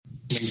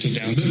listening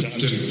to Down to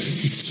Dunk.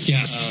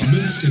 Yeah.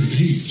 Miffed and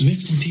peeved.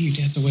 Miffed and peeved.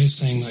 That's a way of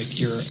saying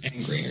like you're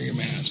angry or you're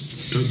mad.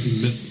 Don't be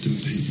miffed and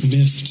peeved.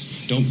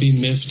 Miffed. Don't be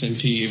miffed and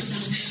peeved.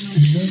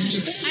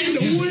 I don't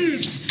know.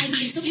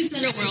 It's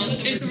a real world.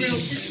 It's a real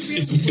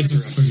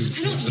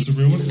It's a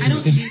real one? I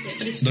don't use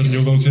it, but it's Not in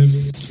your vocab?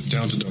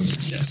 Down to Dunk.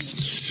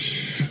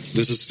 Yes.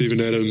 This is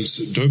Stephen Adams.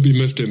 Don't be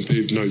miffed and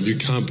peeved. No, you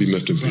can't be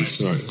miffed and peeved.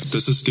 Sorry.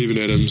 This is Stephen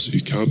Adams. You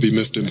can't be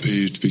miffed and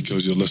peeved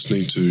because you're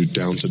listening to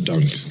Down to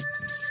Dunk.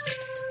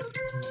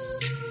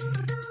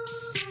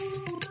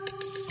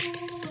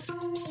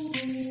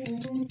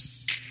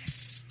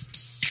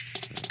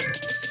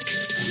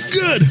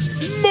 Good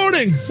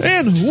morning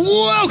and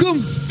welcome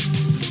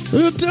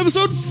to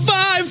episode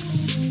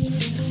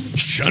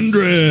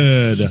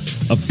 500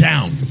 of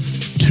Down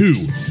to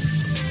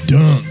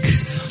Dunk.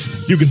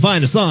 You can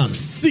find us on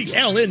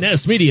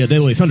CLNS Media,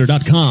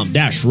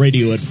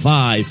 DailyThunder.com-radio at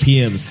 5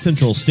 p.m.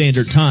 Central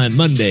Standard Time,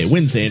 Monday,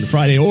 Wednesday, and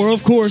Friday, or,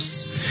 of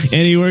course,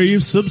 anywhere you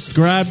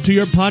subscribe to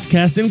your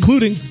podcast,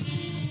 including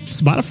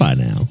Spotify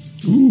now.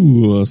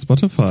 Ooh,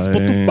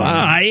 Spotify.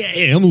 I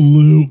am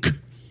Luke.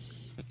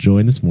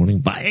 Joined this morning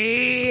by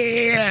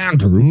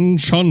Andrew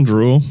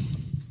Chandru.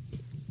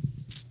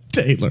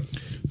 Taylor.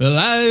 Well,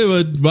 I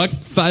would walk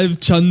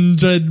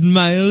 500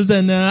 miles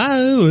and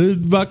I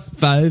would walk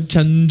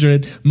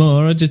 500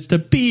 more just to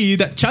be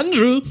that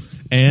Chandru.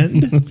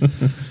 And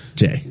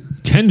Jay.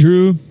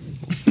 Chandru.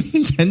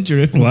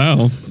 Chandru.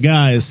 Wow.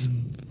 Guys,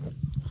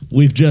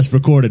 we've just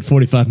recorded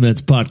 45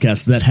 minutes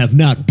podcasts that have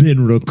not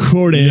been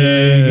recorded.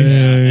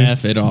 Yay.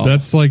 F it all.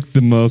 That's like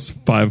the most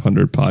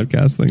 500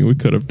 podcast thing we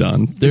could have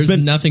done. There's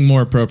nothing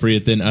more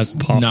appropriate than us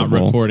not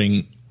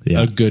recording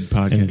a good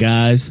podcast. And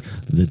guys,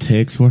 the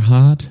takes were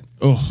hot.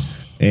 Oh.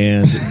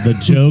 And the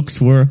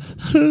jokes were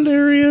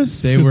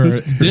hilarious. They were.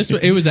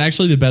 It was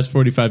actually the best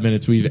 45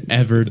 minutes we've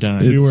ever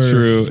done. It's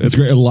true. It's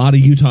great. A lot of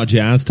Utah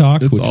Jazz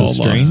talk, which was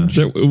strange.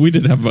 We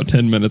did have about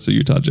 10 minutes of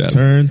Utah Jazz.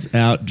 Turns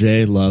out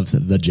Jay loves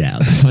the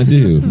Jazz. I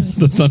do.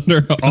 The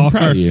Thunder proud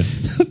of you.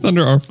 The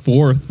Thunder are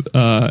fourth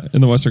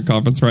in the Western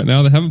Conference right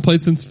now. They haven't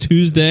played since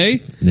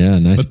Tuesday. Yeah,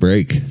 nice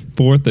break.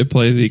 Fourth, they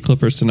play the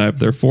Clippers tonight.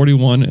 They're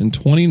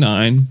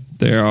 41-29.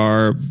 They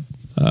are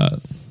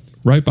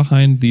right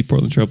behind the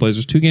Portland Trail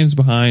Blazers, 2 games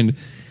behind.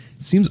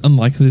 It seems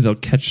unlikely they'll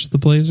catch the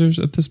Blazers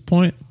at this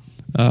point.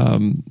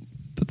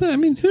 But then, I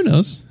mean, who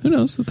knows? Who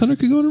knows? The Thunder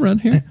could go on a run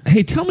here.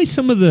 Hey, tell me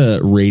some of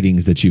the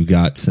ratings that you've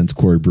got since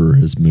Corey Brewer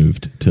has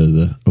moved to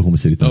the Oklahoma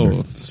City Thunder.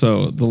 Oh,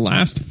 so the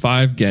last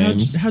 5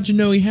 games. How'd you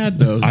know he had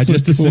those? I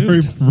just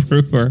assumed.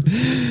 Corey Brewer.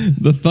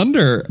 The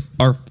Thunder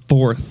are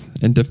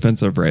 4th in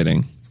defensive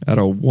rating at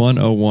a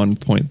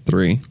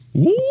 101.3.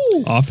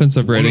 Ooh.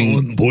 Offensive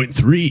rating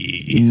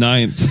 101.3.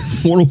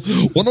 9th.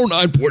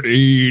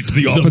 109.8.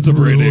 The offensive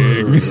rating.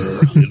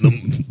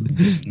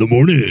 In the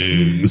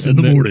mornings.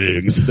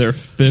 They're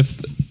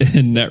 5th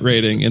in net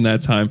rating in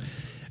that time.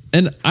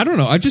 And I don't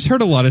know. I've just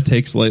heard a lot of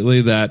takes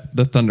lately that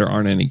the Thunder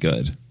aren't any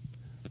good.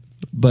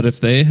 But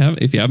if you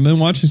haven't been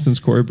watching since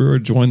Corey Brewer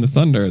joined the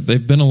Thunder,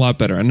 they've been a lot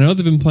better. I know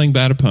they've been playing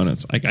bad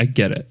opponents. I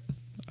get it.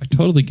 I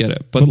totally get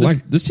it. But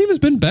this team has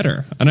been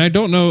better. And I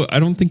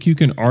don't think you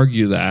can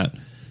argue that.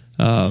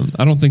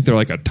 I don't think they're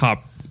like a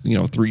top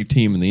 3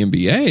 team in the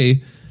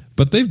NBA,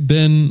 but they've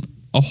been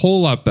a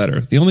whole lot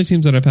better. The only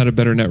teams that have had a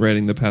better net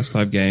rating the past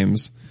 5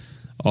 games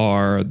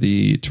are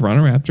the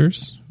Toronto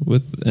Raptors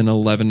with an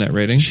 11 net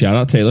rating. Shout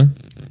out Taylor.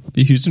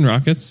 The Houston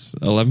Rockets,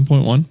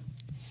 11.1.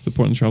 The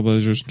Portland Trail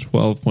Blazers,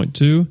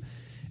 12.2.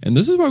 And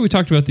this is why we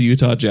talked about the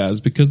Utah Jazz,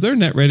 because their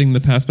net rating in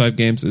the past 5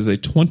 games is a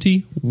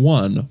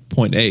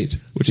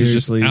 21.8, which is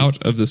just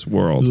out of this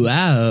world.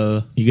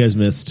 Wow. You guys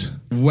missed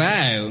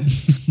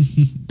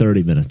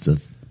 30 minutes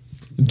of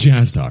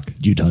Jazz talk,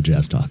 Utah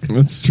Jazz talk.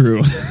 That's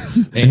true.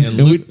 And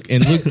Luke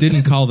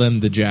didn't call them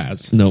the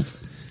Jazz. Nope.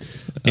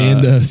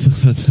 And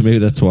so maybe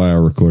that's why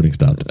our recording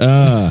stopped.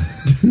 True.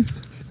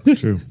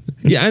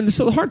 Yeah, and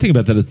so the hard thing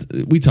about that is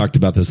we talked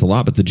about this a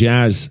lot, but the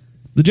Jazz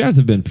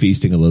have been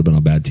feasting a little bit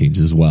on bad teams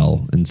as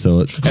well. And so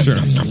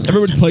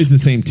everybody plays the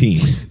same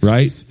teams,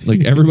 right?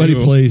 Like everybody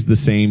plays the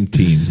same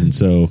teams. And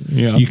so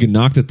you can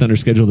knock the Thunder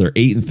schedule. They're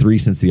 8-3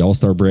 since the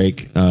All-Star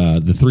break.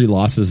 The 3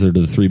 losses are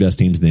to the 3 best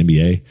teams in the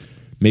NBA.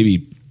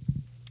 Maybe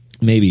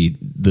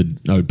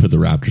I would put the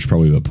Raptors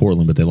probably above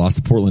Portland, but they lost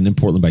to Portland in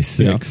Portland by 6.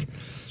 Yeah.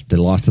 They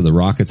lost to the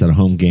Rockets at a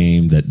home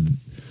game that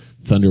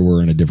Thunder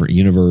were in a different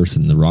universe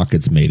and the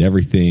Rockets made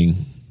everything.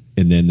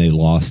 And then they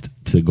lost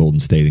to Golden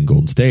State and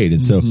Golden State.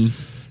 And so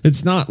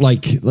it's not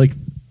like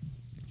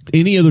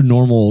any other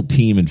normal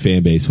team and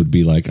fan base would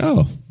be like,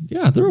 oh,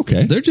 yeah, they're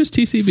okay. They're just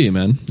TCB,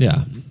 man.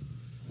 Yeah.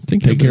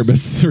 Take care of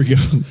business. There we go.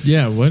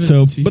 Yeah. What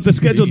so, but the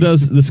schedule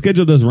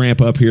does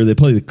ramp up here. They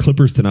play the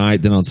Clippers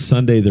tonight. Then on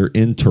Sunday, they're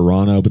in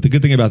Toronto. But the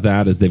good thing about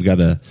that is they've got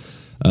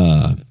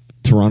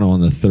Toronto on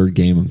the 3rd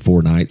game in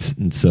 4 nights.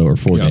 And so, or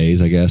 4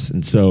 days, I guess.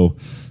 And so,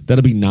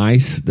 that'll be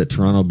nice that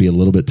Toronto will be a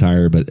little bit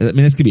tired, but I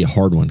mean, it's going to be a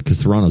hard one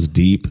because Toronto's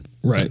deep.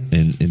 Right.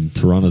 And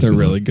Toronto's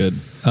really good.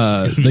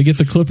 They get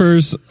the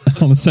Clippers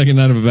on the second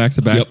night of a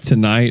back-to-back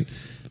tonight,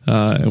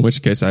 in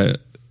which case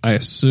I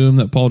assume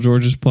that Paul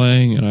George is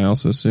playing, and I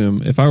also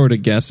assume if I were to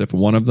guess if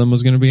one of them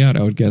was going to be out,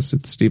 I would guess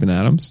it's Steven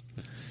Adams.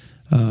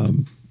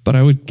 But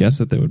I would guess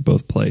that they would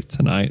both play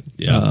tonight.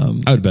 I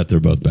would bet they're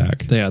both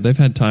back. They've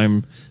had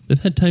time.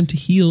 They've had time to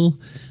heal.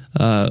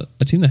 A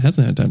team that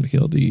hasn't had time to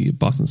heal, the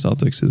Boston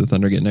Celtics, who the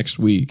Thunder get next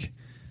week.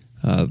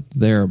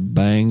 They're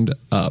banged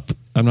up.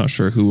 I'm not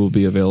sure who will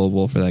be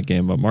available for that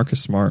game, but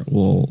Marcus Smart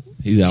will.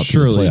 He's out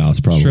for the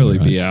playoffs, probably. Surely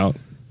right? be out,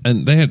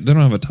 and they don't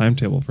have a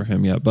timetable for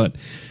him yet. But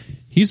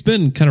he's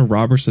been kind of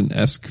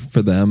Robertson-esque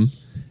for them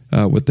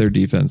with their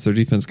defense. Their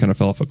defense kind of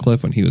fell off a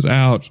cliff when he was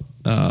out.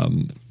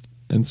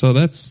 And so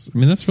that's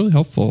really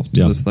helpful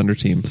to this Thunder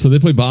team. So they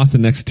play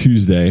Boston next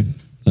Tuesday.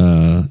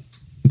 And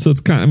so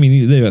it's kind of,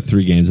 they've got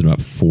 3 games in about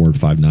 4 or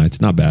 5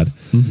 nights. Not bad.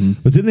 Mm-hmm.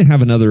 But then they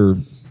have another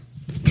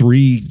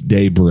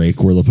 3-day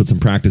break where they'll put some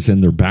practice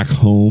in. They're back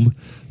home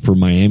for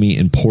Miami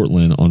and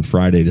Portland on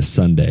Friday to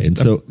Sunday. And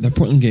so that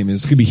Portland game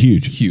is going to be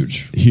huge.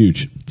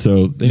 Huge.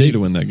 So they need to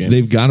win that game.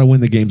 They've got to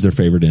win the games they're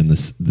favored in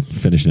this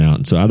finishing out.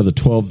 And so out of the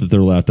 12 that they're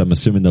left, I'm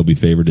assuming they'll be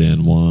favored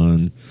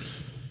in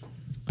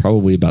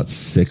probably about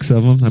 6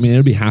 of them.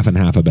 It'll be half and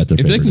half. I bet they're.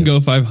 If they favored can go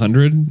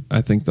 500,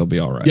 I think they'll be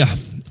all right. Yeah,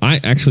 I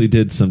actually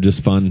did some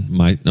just fun,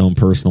 my own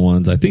personal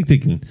ones. I think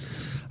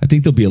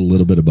they'll be a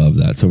little bit above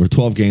that. So for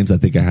 12 games, I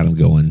think I had them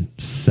going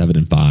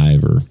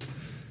 7-5 or.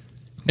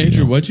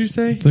 Andrew, what'd you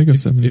say? They go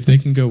 7. If they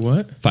can go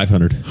what?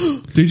 500.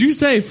 Did you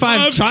say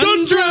 500?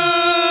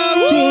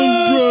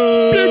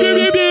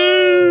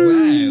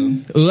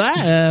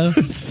 Wow.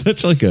 It's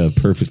such like a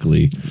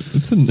perfectly.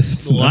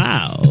 It's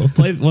wow.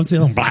 Play once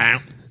the other.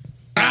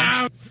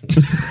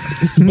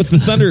 But the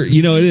Thunder, it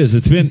is.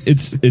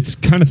 It's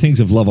kind of things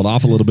have leveled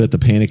off a little bit. The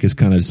panic has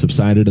kind of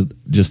subsided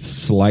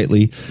just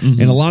slightly,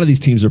 and a lot of these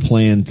teams are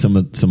playing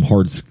some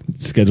hard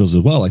schedules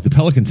as well. Like the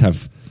Pelicans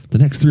have the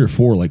next 3 or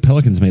 4. Like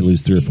Pelicans may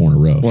lose 3 or 4 in a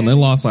row. Well, and they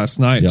lost last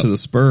night to the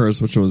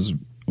Spurs, which is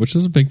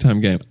a big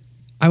time game.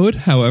 I would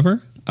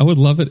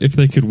love it if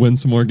they could win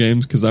some more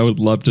games because I would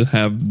love to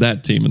have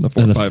that team in the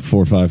 4-5.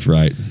 4-5,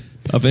 right?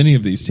 Of any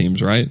of these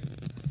teams, right?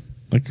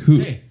 Like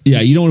who? Yeah,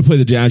 you don't want to play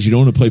the Jazz. You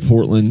don't want to play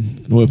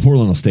Portland. Well,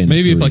 Portland will stay in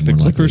maybe the 3, if the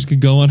Clippers could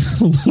go on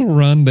a little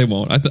run, they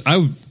won't.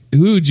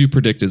 Who would you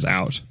predict is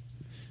out?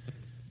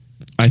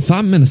 I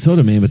thought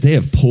Minnesota, man, but they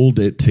have pulled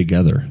it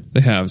together. They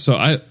have.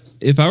 So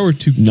if I were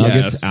to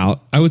Nuggets guess,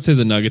 out. I would say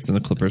the Nuggets and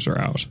the Clippers are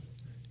out,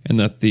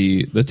 and that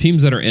the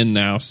teams that are in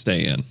now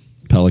stay in.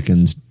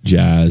 Pelicans,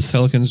 Jazz,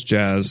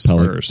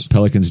 Spurs,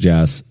 Pelicans,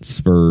 Jazz,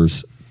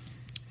 Spurs,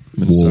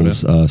 Minnesota.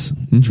 Wolves, us,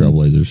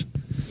 Trailblazers.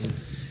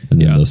 And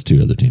then those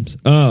 2 other teams.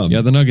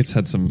 The Nuggets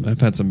have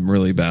had some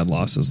really bad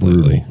losses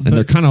lately. And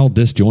they're kind of all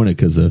disjointed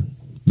because of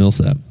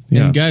Millsap.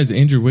 Yeah. And guys,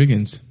 Andrew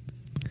Wiggins,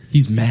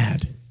 he's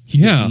mad.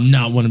 He does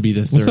not want to be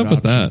the third What's up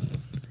with that?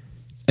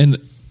 And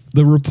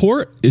the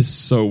report is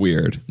so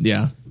weird.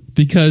 Yeah.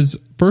 Because,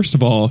 first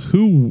of all,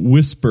 who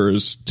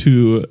whispers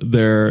to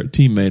their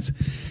teammates,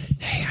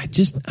 hey,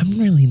 I'm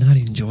really not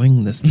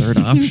enjoying this third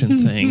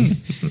option thing.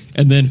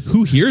 And then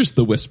who hears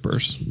the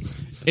whispers?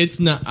 It's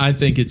not, I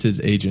think it's his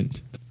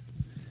agent.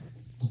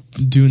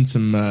 Doing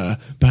some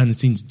behind the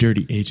scenes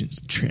dirty agents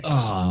tricks.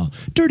 Oh,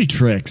 dirty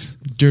tricks.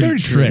 Dirty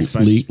tricks.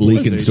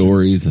 Leaking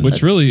stories. And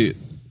Which really,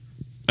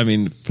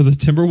 for the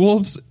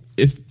Timberwolves,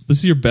 if this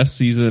is your best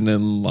season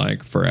in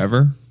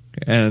forever,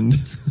 and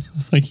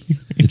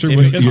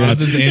Andrew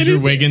causes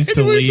Andrew Wiggins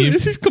to leave.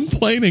 He's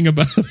complaining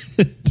about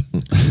it.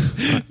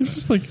 It's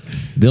just like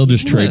they'll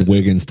just trade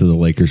Wiggins to the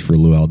Lakers for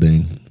Luol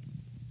Deng.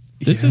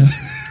 This is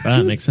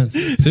that makes sense.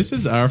 This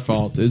is our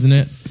fault, isn't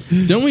it?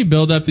 Don't we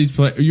build up these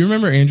players? You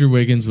remember Andrew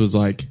Wiggins was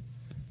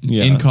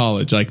in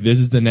college, this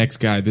is the next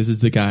guy, this is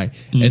the guy,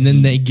 and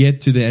then they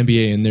get to the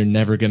NBA and they're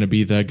never going to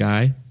be the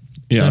guy.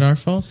 Is that our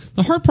fault?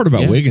 The hard part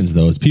about Wiggins,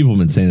 though, is people have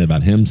been saying that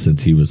about him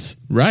since he was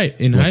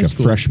in high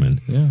school, a freshman.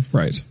 Yeah,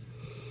 right.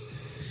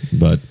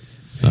 But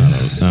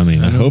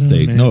I hope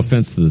they. Man. No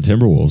offense to the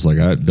Timberwolves,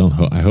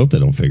 I hope they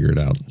don't figure it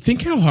out.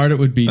 Think how hard it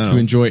would be to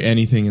enjoy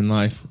anything in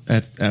life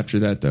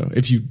after that, though.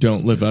 If you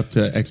don't live up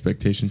to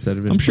expectations that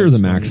have been. I'm sure the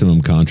maximum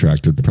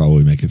contract would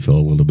probably make it feel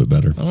a little bit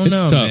better. I don't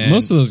know, tough. Man.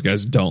 Most of those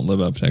guys don't live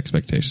up to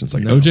expectations.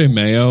 OJ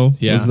Mayo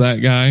was that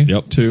guy.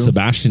 Yep. Too.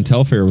 Sebastian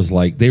Telfair was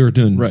they were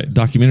doing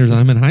documentaries on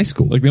him in high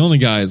school. The only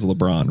guy is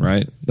LeBron,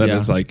 right? That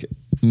is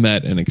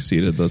met and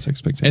exceeded those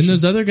expectations. And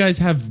those other guys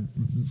have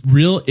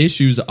real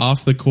issues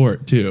off the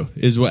court too,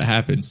 is what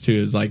happens too,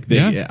 is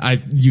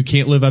you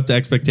can't live up to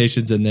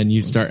expectations and then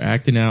you start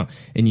acting out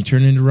and you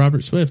turn into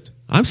Robert Swift.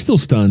 I'm still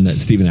stunned that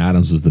Steven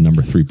Adams was the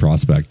number 3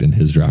 prospect in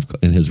his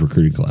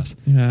recruiting class.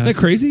 Yeah, Isn't that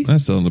crazy? I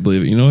still don't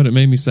believe it. You know what it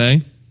made me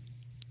say?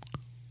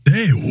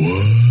 Say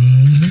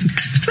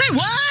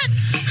what?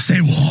 Say what? Say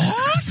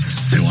what?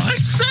 Say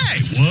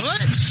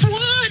what? Say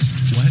what?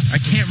 What? I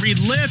can't read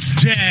lips,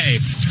 Jay.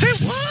 Say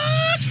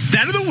what?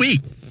 Stat of the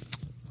week.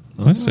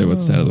 I say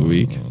what's stat of the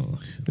week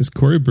is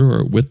Corey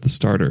Brewer with the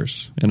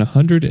starters in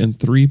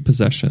 103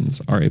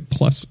 possessions are a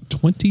plus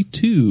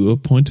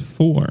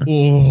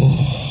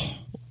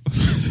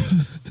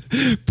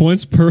 22.4.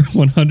 Points per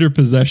 100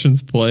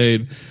 possessions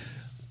played,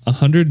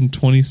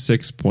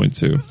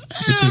 126.2,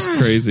 which is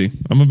crazy.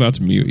 I'm about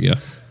to mute you.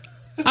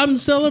 I'm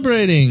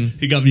celebrating.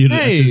 He got muted.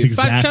 Hey, at this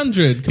exact,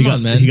 500. Come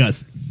on, man. He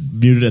got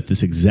muted at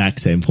this exact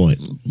same point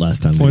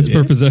last time. Points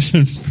per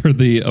possession for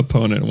the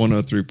opponent,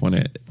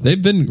 103.8.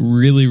 They've been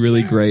really,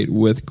 really great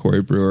with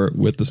Corey Brewer,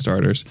 with the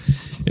starters.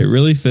 It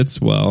really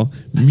fits well.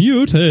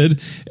 Muted.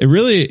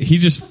 He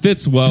just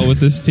fits well with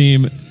this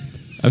team.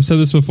 I've said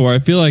this before. I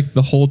feel like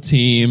the whole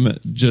team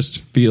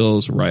just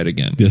feels right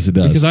again. Yes, it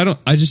does. Because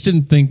I just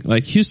didn't think,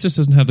 like, Hughes just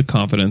doesn't have the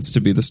confidence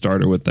to be the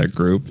starter with that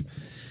group.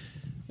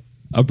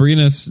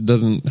 Abrinas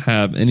doesn't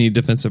have any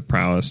defensive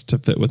prowess to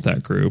fit with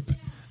that group.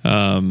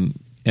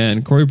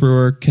 And Corey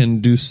Brewer can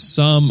do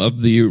some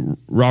of the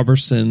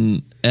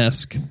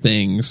Robertson-esque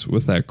things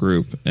with that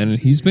group. And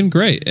he's been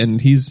great. And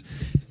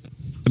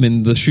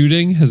the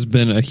shooting has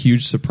been a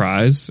huge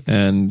surprise.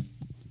 And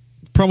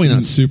Probably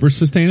not super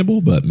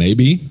sustainable, but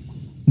maybe.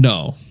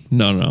 no.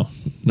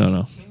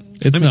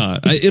 It's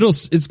not.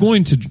 It's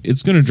going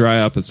to dry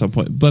up at some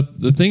point. But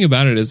the thing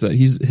about it is that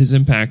his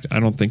impact, I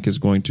don't think, is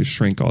going to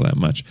shrink all that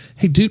much.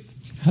 Hey, dude.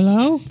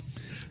 Hello?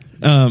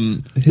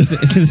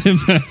 His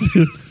impact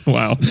is,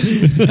 wow.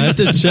 I have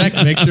to check,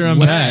 make sure I'm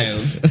back.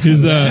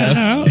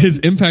 His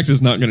impact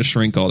is not going to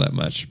shrink all that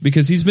much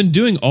because he's been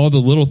doing all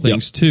the little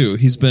things too.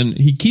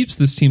 He keeps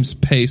this team's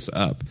pace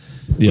up.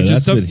 Yeah,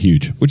 that's been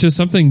huge. Which is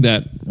something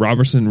that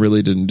Robertson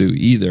really didn't do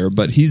either,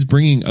 but he's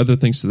bringing other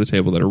things to the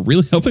table that are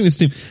really helping this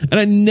team. And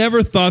I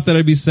never thought that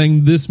I'd be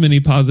saying this many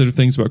positive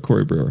things about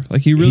Corey Brewer.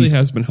 Like, he really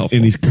has been helpful.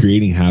 And he's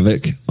creating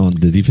havoc on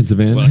the defensive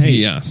end. Well, hey,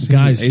 yes.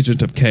 Guys. He's an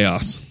agent of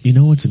chaos. You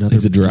know what's another?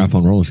 He's a giraffe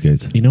on roller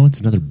skates. You know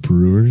what's another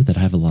brewer that I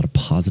have a lot of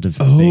positive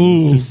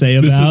things to say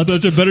about? This is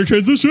such a better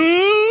transition.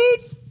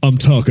 I'm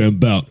talking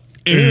about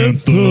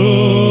Anthem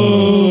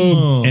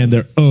and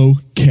their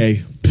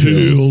OK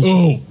Pills.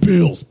 Oh,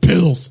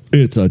 pills.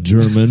 It's a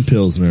German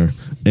Pilsner,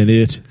 and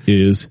it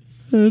is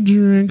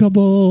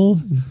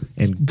drinkable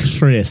and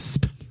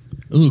crisp.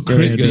 Ooh,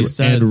 crispy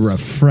and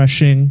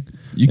refreshing.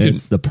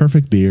 It's the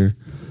perfect beer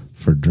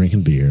for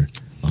drinking beer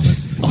on a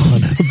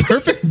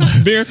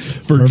Perfect beer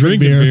for perfect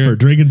drinking beer. for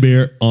drinking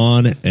beer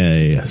on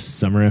a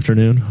summer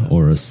afternoon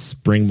or a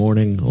spring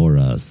morning or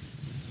a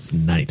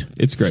night.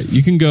 It's great.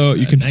 You can go.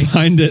 You can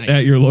find it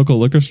at your local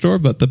liquor store,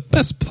 but the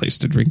best place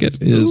to drink it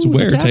is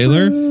where,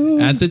 Taylor?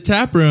 At the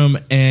tap room.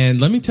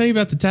 And let me tell you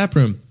about the tap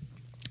room.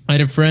 I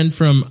had a friend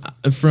from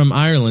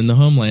Ireland, the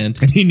homeland,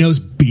 And he knows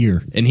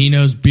beer. and he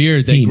knows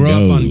beer. They He grow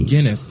up on knows.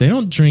 Guinness. They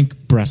don't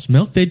drink breast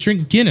milk. They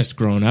drink Guinness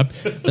growing up.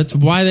 That's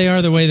why they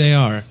are the way they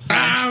are.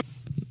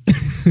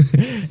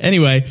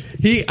 Anyway,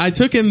 I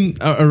took him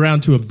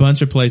around to a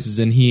bunch of places,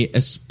 and he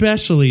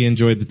especially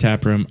enjoyed the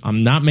tap room.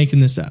 I'm not making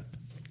this up.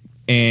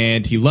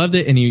 And he loved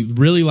it, and he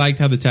really liked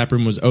how the tap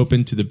room was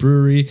open to the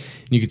brewery.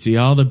 And you could see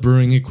all the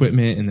brewing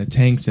equipment and the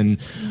tanks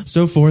and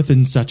so forth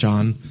and such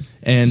on.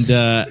 And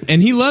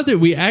he loved it.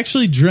 We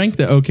actually drank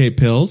the OK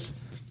Pills,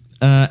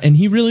 and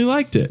he really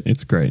liked it.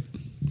 It's great.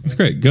 It's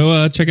great.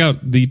 Go check out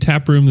the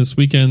tap room this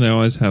weekend. They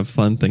always have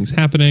fun things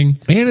happening.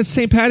 And it's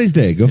St. Patty's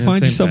Day. Go find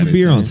St. yourself Patty's a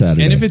beer Day. on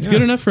Saturday. And if it's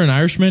good enough for an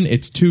Irishman,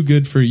 it's too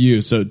good for you.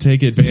 So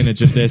take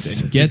advantage of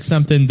this and get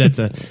something that's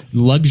a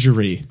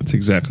luxury. That's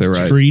exactly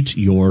right. Treat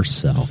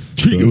yourself.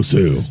 Treat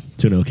yourself.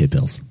 To an OK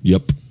Pills.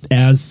 Yep.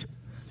 As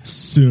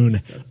soon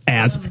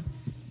as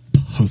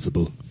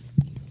possible.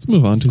 Let's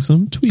move on to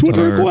some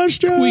Twitter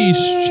questions.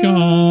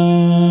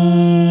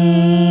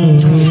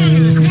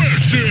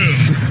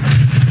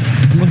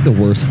 I'm like the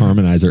worst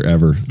harmonizer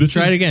ever.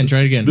 Try it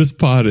again. This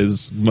pod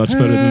is much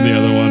better than the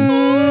other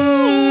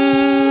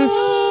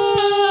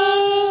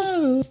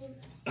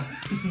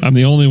one. I'm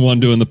the only one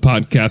doing the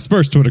podcast.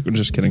 First Twitter.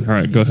 Just kidding. All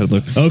right, go ahead,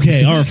 Luke.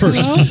 Okay, our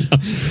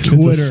first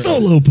Twitter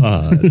Solo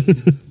pod.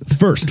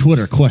 First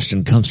Twitter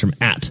question comes from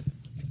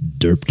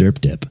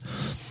 @derpderpdip,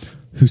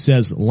 who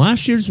says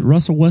last year's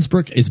Russell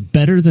Westbrook is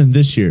better than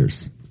this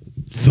year's.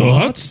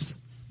 Thoughts?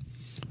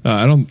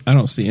 I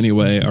don't see any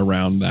way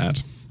around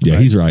that. Yeah,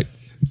 he's right.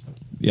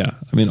 Yeah,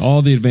 I mean,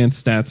 all the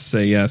advanced stats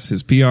say yes.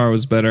 His PR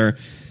was better.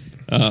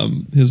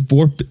 His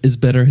VORP is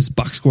better. His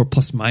box score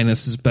plus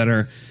minus is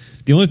better.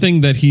 The only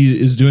thing that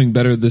he is doing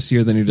better this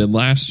year than he did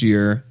last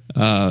year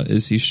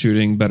is he's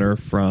shooting better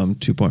from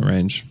 2-point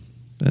range,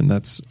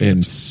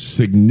 and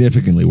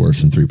significantly worse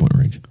from 3-point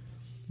range.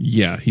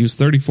 Yeah, he was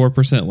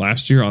 34%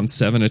 last year on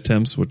 7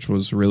 attempts, which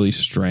was really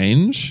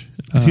strange.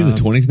 Is he in the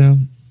 20s now?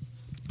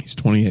 He's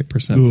 28%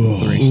 from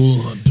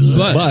 3.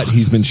 But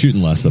he's been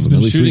shooting less of them,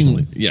 at least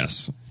recently.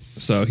 Yes.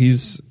 So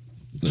he's...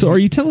 So are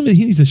you telling me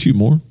he needs to shoot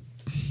more?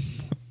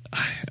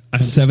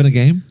 7 a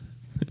game?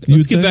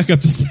 Let's get back up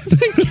to 7 a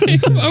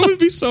game. I would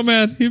be so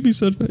mad. It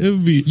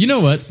would be You know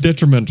what?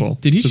 detrimental.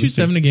 Did he to the shoot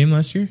 7 a game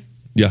last year?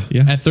 Yeah.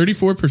 Yeah. At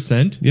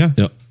 34%? Yeah.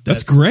 Yep.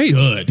 That's great.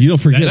 Good. You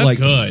don't forget, That's like,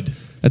 good.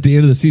 at the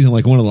end of the season,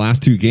 like one of the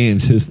last 2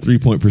 games, his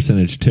 3-point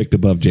percentage ticked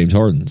above James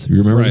Harden's. You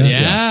remember Right. that?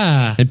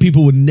 Yeah. And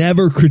people would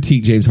never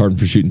critique James Harden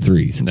for shooting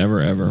threes.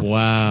 Never ever.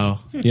 Wow.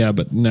 Yeah,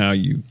 but now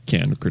you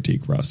can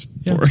critique Russ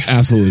for it.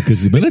 Absolutely,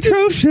 because he's been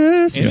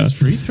atrocious. And his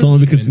free It's throws only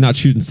have because he's been- not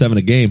shooting 7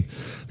 a game.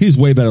 He was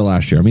way better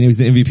last year. I mean, he was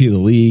the MVP of the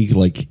league.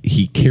 Like,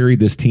 he carried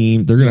this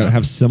team. They're going to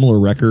have similar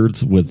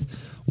records with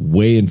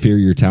way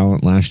inferior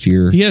talent last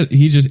year.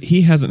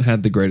 He hasn't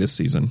had the greatest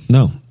season.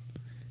 No.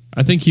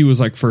 I think he was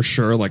like for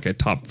sure like a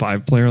top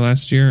 5 player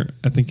last year.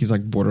 I think he's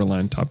like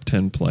borderline top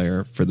 10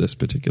 player for this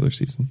particular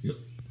season.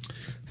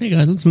 Hey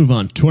guys, let's move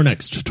on to our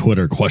next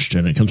Twitter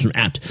question. It comes from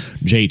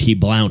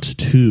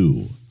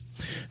 @JTBlount2,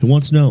 who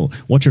wants to know,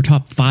 what's your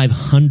top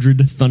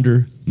 500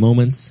 Thunder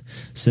moments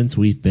since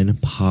we've been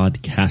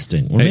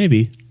podcasting? Or Hey.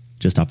 maybe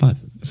just top 5.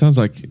 It sounds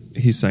like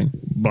he's saying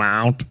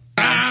Blount.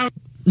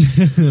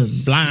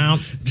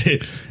 Blount.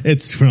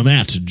 It's from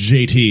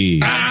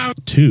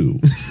 @JT2.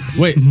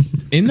 Wait,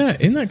 in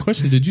that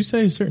question, did you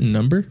say a certain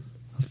number?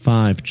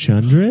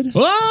 500?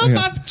 Oh,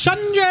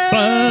 500!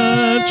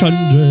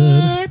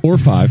 500. Or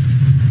 5.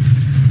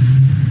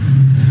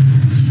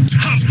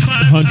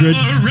 100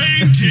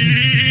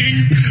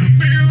 rankings.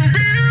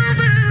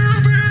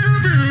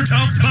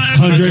 Top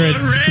 500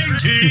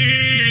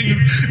 rankings.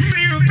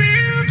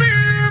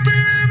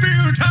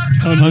 Top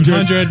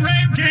 500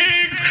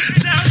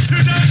 rankings. Down to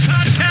the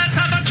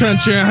podcast.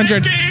 Trench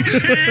 100.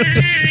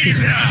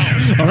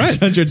 All right,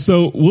 100.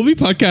 So we'll be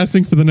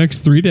podcasting for the next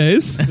 3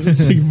 days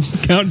to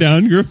count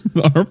down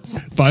our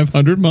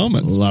 500 A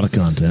moments. lot of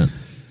content.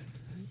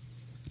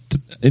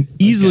 And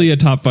easily a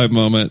top 5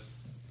 moment.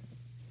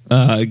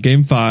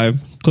 Game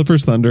 5,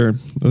 Clippers Thunder. I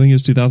think it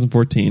was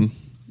 2014.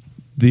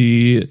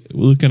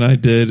 Luke and I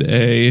did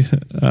a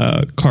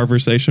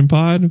Carversation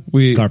pod.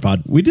 Car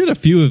pod. We did a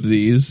few of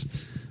these.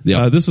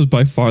 Yeah. This was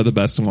by far the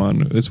best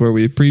one. It's where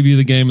we preview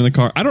the game in the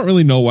car. I don't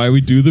really know why we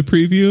do the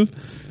preview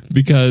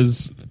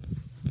because,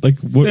 like,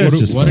 what it's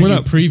just What fun. are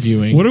you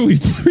previewing? what are we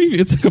preview?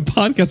 It's like a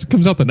podcast that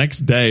comes out the next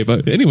day.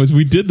 But anyways,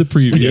 we did the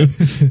preview.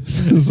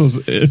 This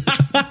was it.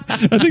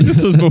 I think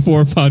this was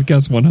before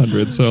podcast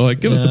 100. So like,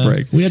 give us a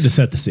break. We had to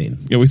set the scene.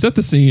 Yeah, we set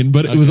the scene,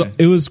 but it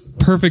was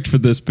perfect for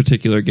this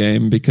particular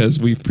game because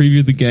we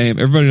previewed the game.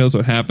 Everybody knows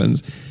what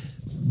happens,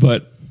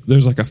 but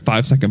there's like a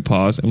 5-second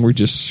pause, and we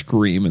just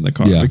scream in the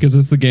car because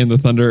it's the game. The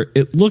Thunder.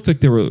 It looked like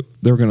they were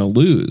going to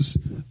lose.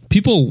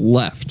 People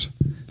left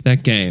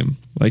that game.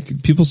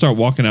 Like people start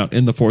walking out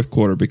in the fourth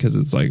quarter because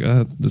it's like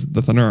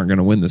the Thunder aren't going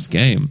to win this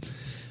game.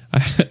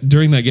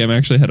 During that game, I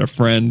actually had a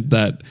friend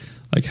that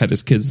like had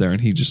his kids there, and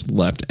he just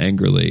left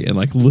angrily and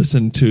like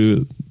listened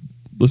to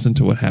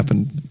what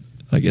happened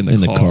like in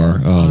the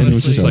car. Oh, and it was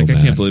that's just so like I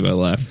mad. can't believe I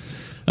left.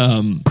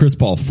 Chris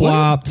Paul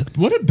flopped.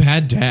 What a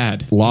bad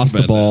dad. Lost the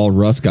Bad ball.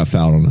 Russ got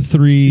fouled on a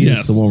 3. Yes.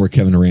 It's the one where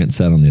Kevin Durant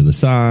sat on the other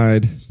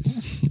side.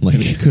 Like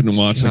And he couldn't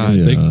watch like a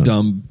Yeah. big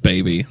dumb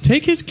baby.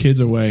 Take his kids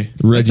away.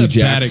 Reggie That's a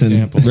bad Jackson.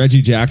 example.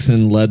 Reggie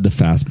Jackson led the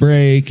fast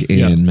break,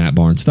 and Matt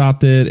Barnes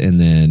stopped it, and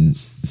then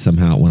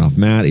somehow it went off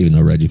Matt, even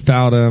though Reggie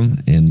fouled him.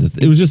 And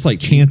it was just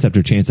like chance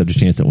after chance after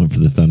chance that went for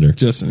the Thunder.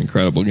 Just an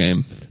incredible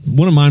game.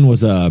 One of mine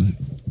was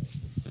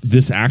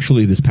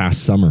this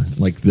past summer,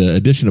 like the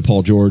addition of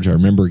Paul George. I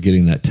remember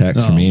getting that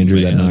text from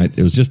Andrew that man. night.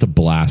 It was just a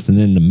blast. And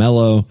then the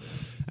Melo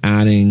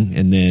adding,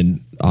 and then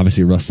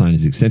obviously Russ signed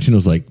his extension. It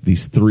was like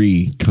these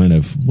 3 kind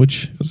of,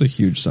 which It was a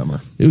huge summer,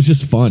 it was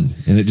just fun,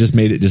 and it just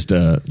made it just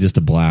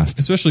a blast.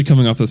 especially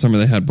coming off the summer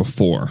they had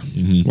before,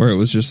 where it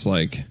was just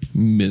like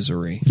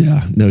misery.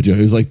 Yeah, no joke.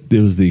 It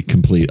was the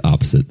complete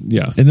opposite.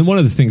 Yeah. And then one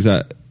of the things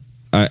that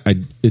I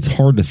it's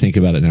hard to think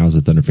about it now as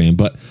a Thunder fan,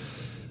 but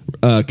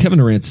Kevin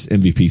Durant's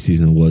MVP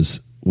season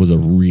was a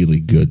really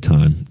good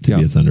time to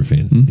be a Thunder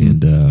fan.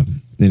 And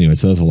anyway,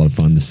 so that was a lot of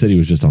fun. The city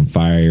was just on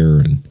fire,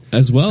 and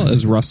As well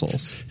as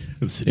Russell's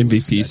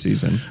MVP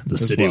season. The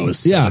as city well.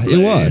 was yeah, it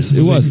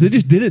was. They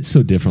just did it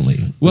so differently.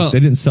 Well- Like, they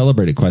didn't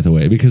celebrate it quite the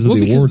way because of the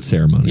because- award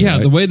ceremony. Yeah,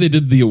 right? the way they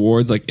did the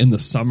awards, like in the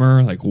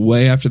summer, like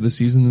way after the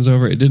season is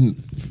over, it didn't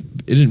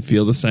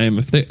feel the same.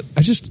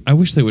 I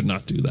wish they would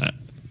not do that,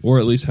 or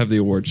at least have the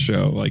awards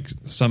show like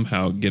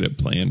somehow get it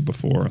planned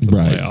before the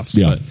Right, playoffs.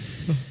 yeah.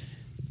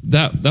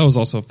 But that was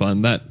also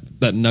fun.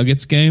 That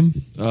Nuggets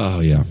game Oh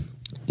yeah.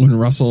 when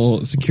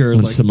Russell secured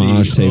When like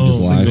Samaj the saved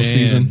his single life.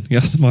 season. Yeah,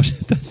 Samaj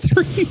hit that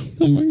 3.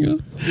 Oh my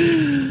god!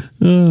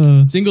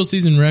 Single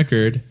season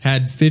record,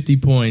 had 50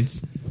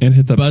 points, And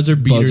hit the buzzer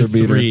beater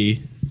 3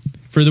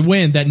 for the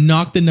win that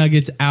knocked the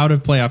Nuggets out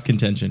of playoff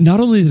contention. Not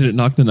only did it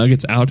knock the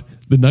Nuggets out,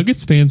 the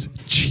Nuggets fans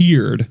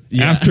cheered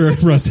after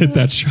Russ hit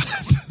that shot.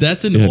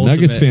 That's an Yeah, ultimate.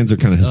 Nuggets fans are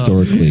kind of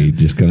historically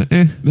just kind of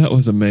That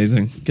was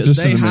amazing. Because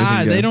Just they an amazing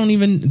hide. game. They don't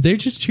even. They're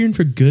just cheering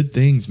for good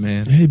things,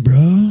 man. hey,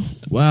 bro.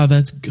 Wow,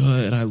 that's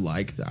good. I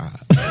like that.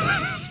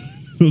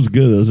 It was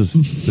good. This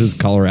is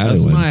Colorado.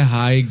 That's win. my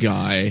high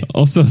guy.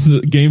 Also,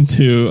 the game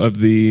 2 of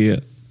the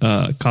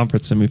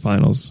conference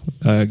semifinals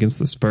against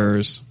the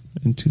Spurs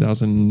in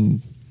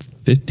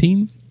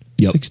 2015,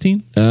 Yep.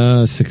 16.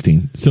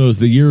 16. So it was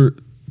the year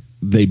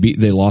they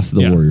lost to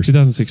the Warriors.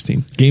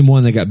 2016. Game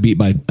 1, they got beat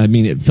by, I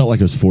mean, it felt like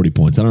it was 40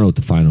 points. I don't know what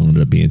the final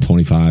ended up being,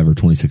 25 or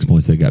 26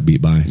 points they got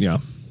beat by. Yeah.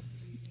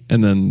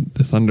 And then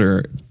the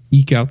Thunder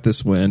eke out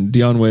this win.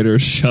 Dion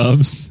Waiters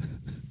shoves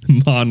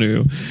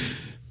Manu.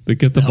 They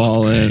get the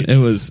ball in. It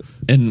was,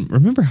 and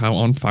remember how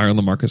on fire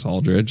LaMarcus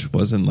Aldridge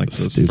was in like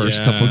those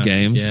first couple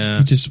games? Yeah.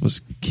 He just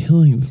was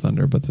killing the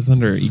Thunder, but the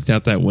Thunder eked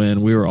out that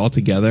win. We were all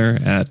together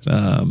at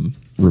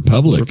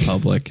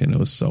Republic, and it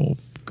was so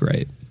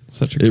great.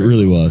 Such a great It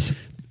really was.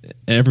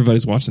 And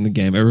everybody's watching the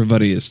game.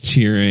 Everybody is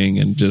cheering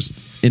and just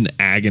in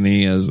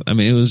agony.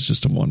 It was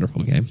just a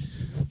wonderful game.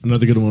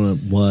 Another good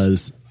one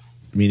was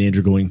me and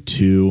Andrew going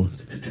to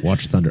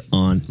watch Thunder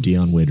on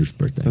Dion Waiters'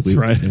 birthday. That's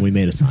right. And we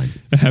made a sign.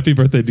 A happy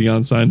birthday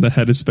Dion sign that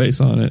had his face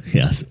on it.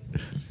 Yes.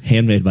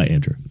 Handmade by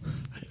Andrew.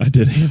 I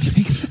did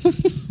handmake.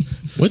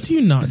 What do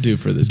you not do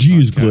for this? Did you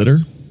use podcast? glitter?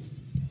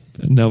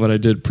 No, but I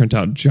did print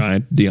out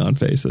giant Dion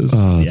faces.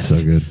 Oh, Yes.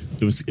 that's so good.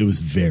 It was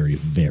very,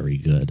 very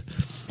good.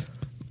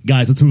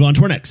 Guys, let's move on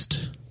to our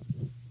next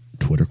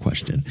Twitter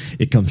question.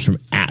 It comes from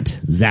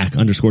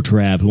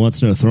 @Zach_Trav, who wants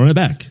to know, throwing it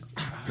back,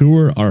 who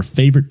were our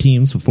favorite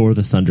teams before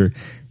the Thunder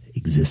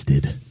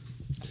existed?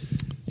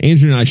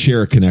 Andrew and I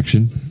share a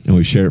connection, and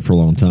we've shared it for a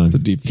long time. It's a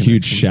deep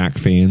huge connection.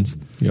 Shaq fans.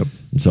 Yep.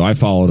 And so I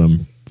followed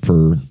him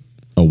for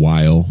a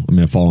while. I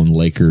mean, I followed him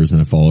Lakers,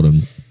 and I followed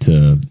him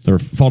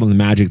followed him the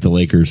Magic, the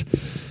Lakers,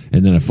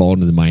 and then I followed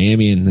him to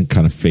Miami, and then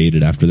kind of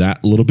faded after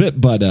that a little bit.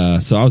 But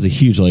so I was a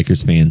huge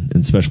Lakers fan, and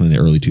especially in the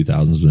early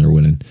 2000s when they were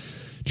winning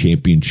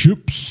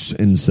championships,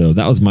 and so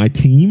that was my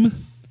team.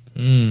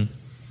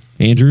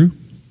 Andrew?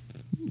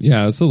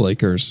 Yeah, it's the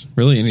Lakers.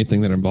 Really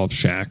anything that involved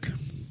Shaq.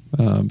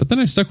 But then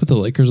I stuck with the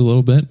Lakers a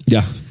little bit.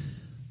 Yeah.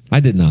 I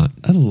did not.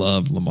 I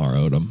loved Lamar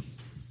Odom.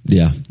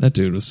 Yeah. That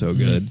dude was so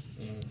good.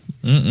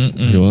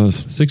 He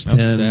was. 6'10",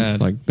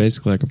 sad. like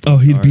basically like a Oh,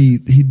 point guard.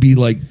 he'd be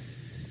like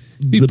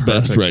Be the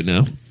perfect. best right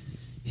now.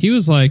 He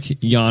was like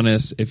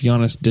Giannis if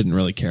Giannis didn't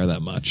really care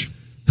that much.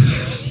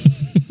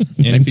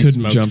 And And if he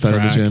couldn't smoked jump out of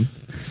crack. the gym.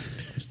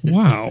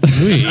 Wow.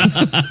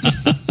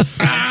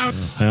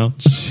 Well,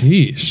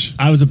 Sheesh.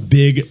 I was a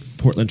big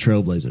Portland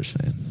Trailblazers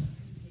fan,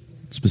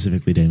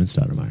 specifically Damon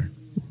Stoudemire.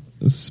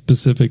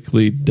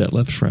 Specifically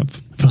Detlef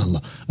Schrempf.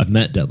 I've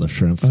met Detlef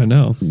Schrempf. I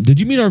know. Did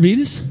you meet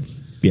Arvidas?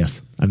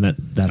 Yes, I met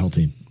that whole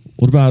team.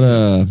 What about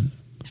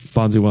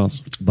Bonzi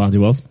Wells. Bonzi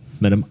Wells,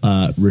 met him.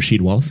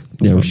 Rasheed Wallace,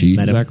 Yeah, Rasheed.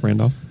 met him. Zach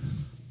Randolph.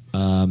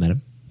 Met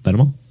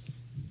him all.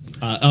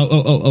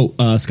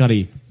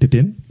 Scottie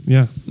Pippen.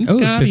 Yeah.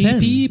 Scottie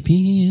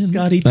Pippen.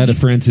 Scottie. I had a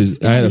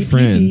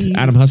friend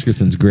Adam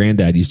Huskerson's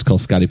granddad used to call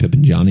Scottie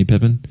Pippen Johnny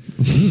Pippen.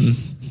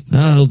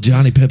 Oh,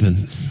 Johnny Pippen.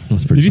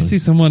 That's pretty Did you funny. see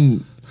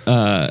someone?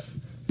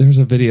 There's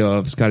a video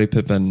of Scottie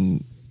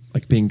Pippen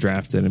like being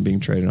drafted and being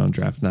traded on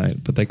draft night,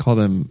 but they call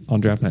them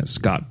on draft night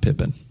Scott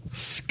Pippen.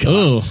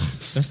 Oh, that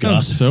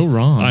sounds so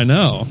wrong. I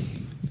know.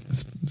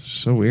 It's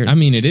so weird. I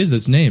mean, it is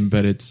its name,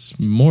 but it's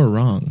more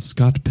wrong.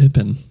 Scott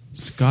Pippen.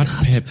 Scott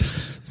Pip.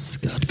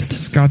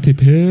 Scottie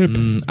Pip.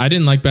 I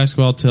didn't like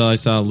basketball till I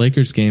saw a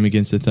Lakers game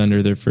against the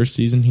Thunder their first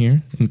season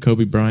here, and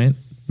Kobe Bryant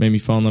made me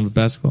fall in love with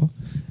basketball.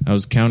 I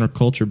was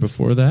counterculture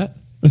before that.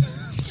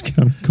 It's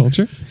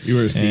counterculture. You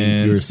were a scene.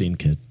 And- You were a scene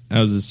kid. I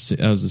was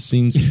a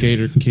scene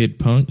skater kid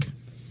punk,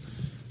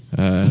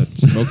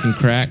 smoking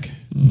crack.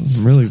 I'm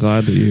really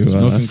glad that you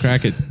Smoking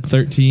crack at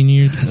 13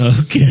 years.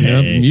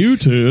 Okay.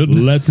 muted.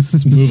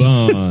 Let's move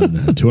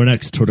on to our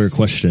next Twitter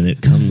question.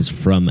 It comes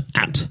from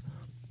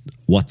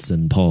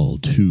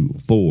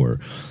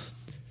 @WatsonPaul24,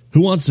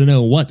 who wants to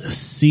know what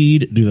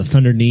seed do the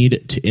Thunder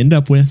need to end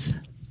up with,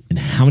 and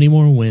how many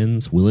more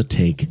wins will it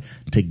take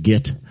to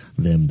get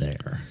them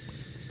there?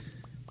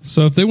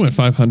 So if they went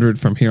 500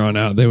 from here on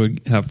out, they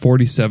would have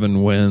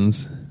 47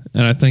 wins,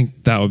 and I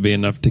think that would be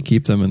enough to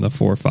keep them in the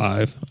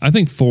 4-5. I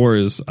think 4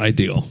 is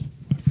ideal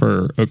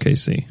for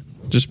OKC,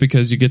 just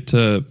because you get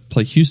to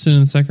play Houston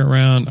in the second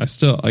round. I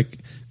still like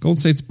Golden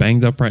State's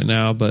banged up right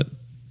now, but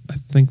I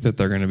think that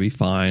they're going to be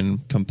fine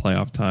come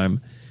playoff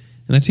time.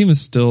 And that team is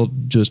still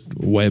just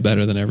way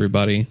better than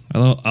everybody. I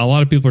know a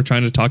lot of people are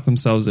trying to talk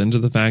themselves into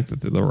the fact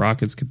that the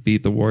Rockets could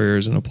beat the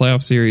Warriors in a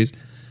playoff series.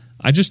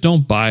 I just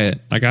don't buy it.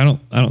 Like I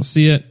don't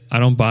see it. I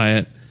don't buy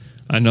it.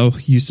 I know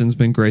Houston's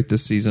been great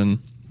this season,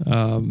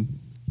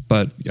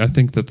 but I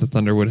think that the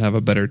Thunder would have a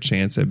better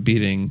chance at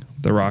beating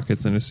the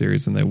Rockets in a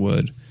series than they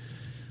would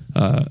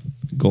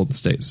Golden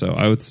State. So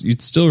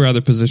you'd still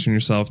rather position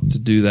yourself to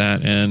do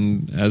that.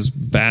 And as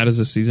bad as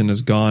the season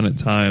has gone at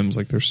times,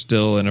 like they're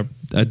still in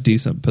a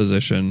decent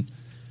position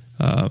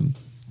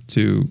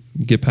to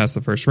get past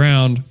the first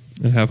round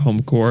and have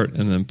home court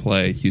and then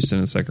play Houston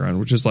in the second round,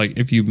 which is like,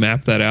 if you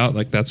map that out,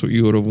 like that's what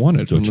you would have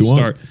wanted from the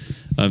start.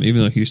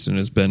 Even though Houston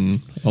has been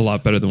a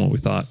lot better than what we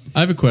thought.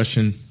 I have a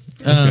question.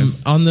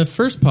 On the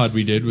first pod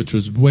we did, which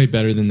was way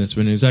better than this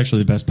one, it was actually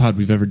the best pod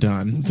we've ever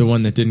done. The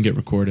one that didn't get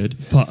recorded.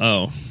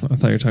 Oh, I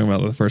thought you were talking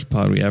about the first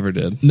pod we ever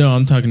did. No,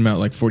 I'm talking about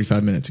like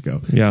 45 minutes ago.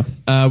 Yeah.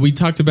 We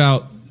talked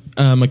about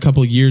a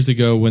couple years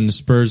ago when the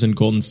Spurs and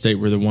Golden State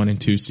were the 1 and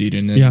 2 seed,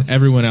 and then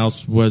everyone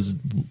else was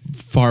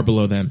far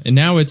below them. And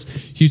now it's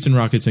Houston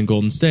Rockets and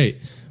Golden State.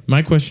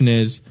 My question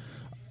is,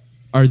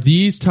 are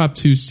these top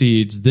 2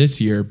 seeds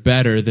this year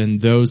better than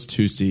those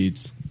 2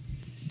 seeds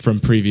from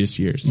previous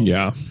years?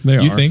 Yeah, they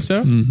are. You think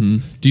so? Mm-hmm.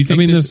 Do you think?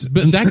 I mean,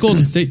 but that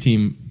Golden State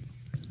team,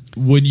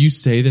 would you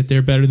say that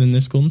they're better than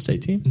this Golden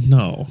State team?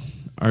 No.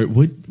 Or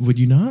would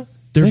you not?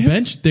 Their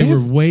bench, they were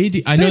way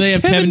deep. I know they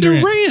have Kevin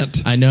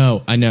Durant. I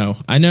know. I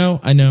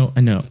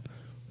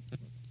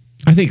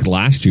think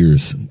last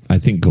year's,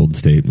 Golden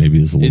State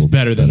maybe is a little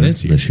better than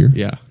this year.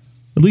 Yeah.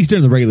 At least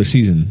during the regular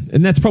season.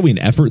 And that's probably an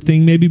effort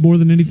thing maybe more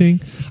than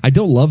anything. I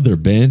don't love their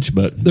bench,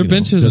 but their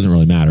bench doesn't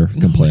really matter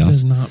in playoffs. It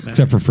does not matter.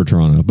 Except for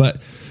Toronto. But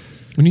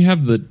when you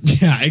have the...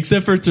 Yeah,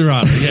 except for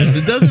Toronto.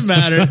 Yes, it doesn't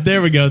matter.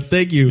 There we go.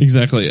 Thank you.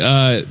 Exactly.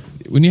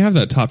 When you have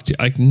that top tier,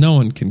 no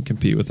one can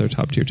compete with their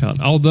top tier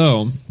talent.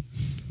 Although...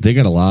 They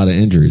got a lot of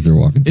injuries they're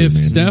walking through, If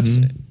Steph's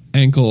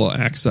ankle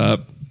acts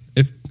up,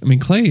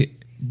 Clay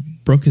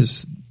broke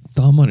his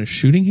thumb on his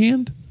shooting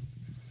hand.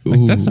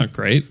 That's not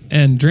great.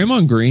 And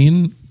Draymond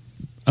Green,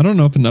 I don't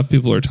know if enough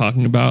people are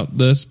talking about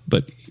this,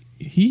 but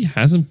he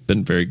hasn't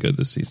been very good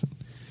this season.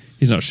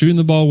 He's not shooting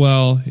the ball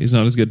well. He's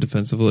not as good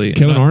defensively.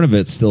 Kevin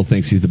Arnovitz still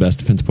thinks he's the best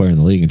defensive player in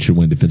the league and should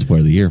win Defensive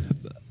Player of the Year.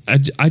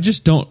 I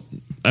just don't.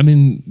 I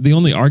mean, the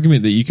only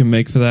argument that you can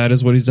make for that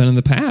is what he's done in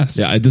the past.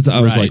 Yeah, I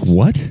was like,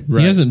 what?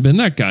 He hasn't been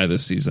that guy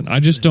this season. I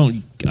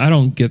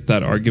don't get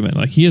that argument.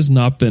 Like, he has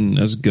not been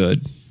as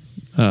good.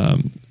 So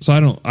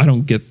I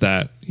don't get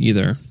that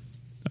either.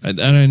 And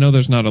I know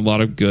there's not a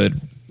lot of good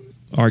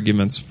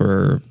arguments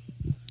for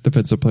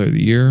Defensive Player of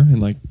the Year,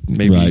 and like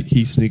maybe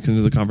he sneaks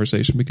into the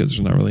conversation because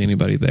there's not really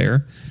anybody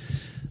there.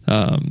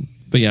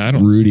 But yeah, I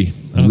don't. Rudy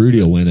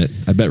will win it.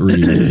 I bet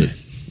Rudy wins it.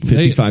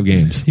 55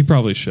 games. He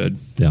probably should.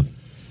 Yeah.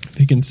 If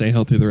he can stay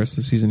healthy the rest of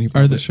the season, he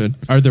probably should.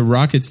 Are the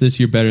Rockets this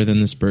year better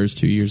than the Spurs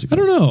 2 years ago? I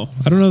don't know.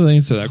 I don't know the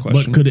answer to that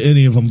question. But could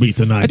any of them beat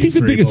the 93 I think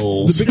the biggest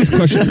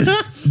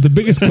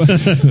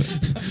question,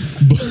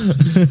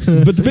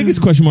 but the biggest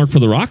question mark for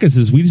the Rockets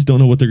is we just don't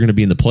know what they're going to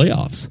be in the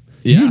playoffs.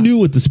 Yeah. You knew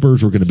what the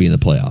Spurs were going to be in the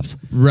playoffs.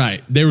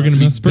 Right. They were going to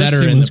be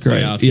better in the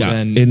playoffs. Yeah.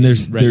 Than and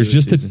there's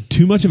just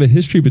too much of a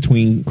history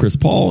between Chris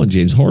Paul and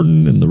James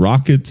Harden and the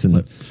Rockets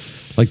and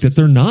like that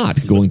they're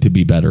not going to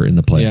be better in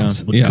the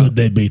playoffs. But could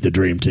they beat the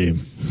Dream Team?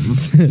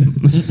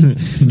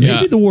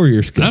 Maybe the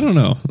Warriors could. I don't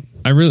know.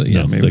 Maybe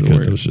the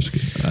Warriors. It was just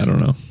good. I don't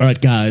know. All right,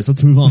 guys,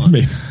 let's move on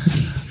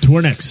to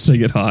our next They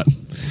get hot.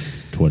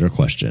 Twitter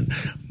question,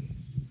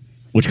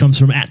 which comes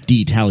from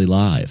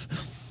 @DTallyLive,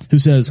 who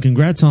says,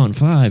 "Congrats on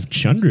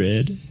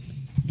 500."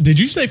 Did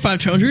you say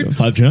 500?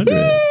 500.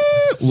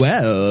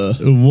 Well,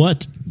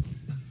 what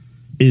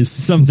is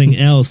something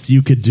else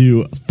you could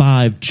do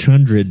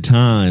 500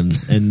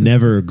 times and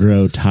never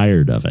grow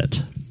tired of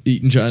it?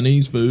 Eating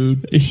Chinese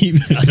food. Eating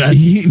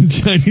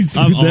Chinese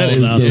food. That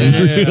is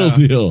the real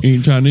deal.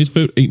 Eating Chinese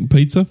food. Eating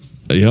pizza.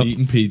 Yep.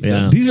 Eating pizza.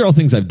 Yeah. These are all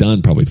things I've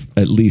done probably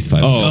at least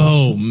 5 times.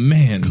 Oh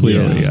man.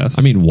 Clearly, yes.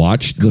 I mean,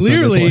 watch the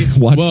Clearly.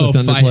 the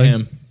Thunder fight play.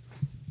 him.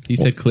 He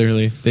said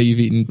clearly that you've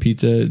eaten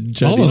pizza.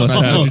 All of us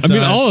have. I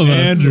mean, all of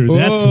us. Andrew,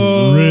 that's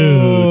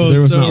rude.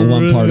 There was not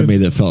one part of me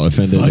that felt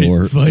offended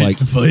fight.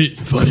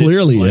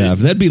 Clearly, yeah.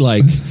 That'd be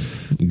like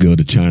go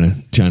to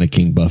China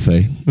King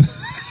buffet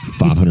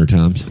 500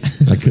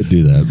 times. I could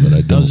do that, but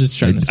I don't. I was just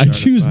trying to I start a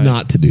choose fight.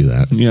 not to do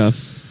that. Yeah.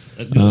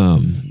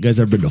 You guys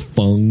ever been to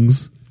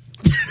Fung's?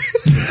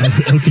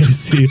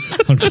 OKC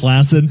on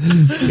Classen.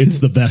 It's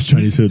the best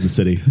Chinese food in the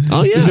city.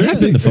 Oh yeah, Is there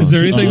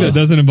anything that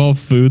doesn't involve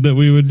food that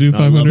we would do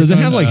 500 Does it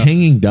have like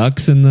hanging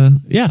ducks in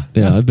the? Yeah.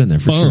 Yeah, I've been there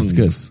for Fung's.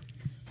 sure. It's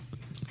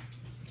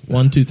good.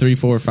 1, 2, 3,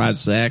 4, 5,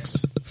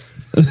 6.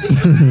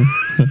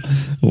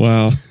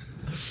 Wow.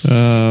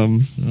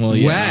 Well,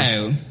 yeah.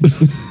 Wow.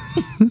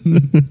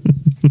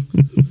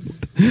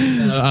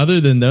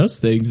 Other than those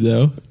things,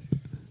 though,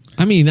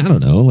 I mean, I don't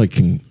know. Like,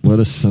 what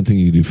is something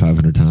you do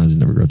 500 times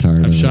and never grow tired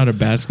of? I've shot a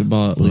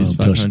basketball at least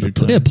 500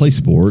 times. Yeah, play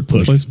sports.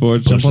 Play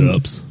sports. Jump on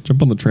Push-ups.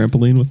 the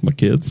trampoline with my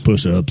kids.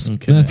 Push-ups.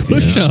 Okay. That's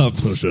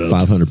push-ups.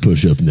 500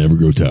 push-up, never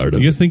grow tired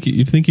of. You guys think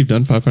you've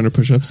done 500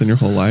 push-ups in your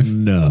whole life?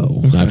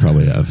 No, I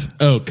probably have.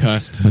 Oh,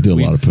 cussed. I do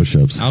a lot of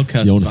push-ups. I'll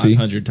cuss You want to see?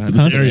 500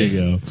 times. There you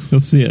go.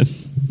 Let's see it.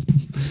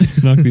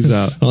 Knock these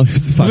out. How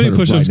many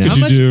push-ups could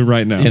you do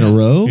right now? In a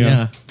row?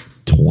 Yeah.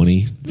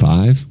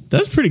 25.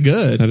 That's pretty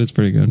good. That is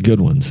pretty good. Good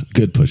ones.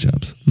 Good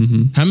push-ups.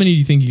 How many do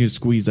you think you could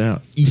squeeze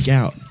out? Eke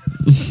out.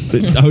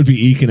 I would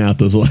be eking out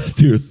those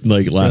last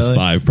Really?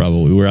 5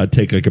 probably, where I'd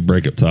take like a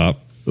break up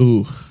top.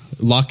 Ooh.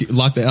 Lock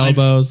the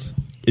elbows.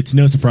 It's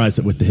no surprise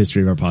that with the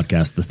history of our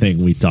podcast, the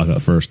thing we talk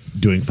about first,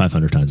 doing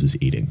 500 times is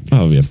eating.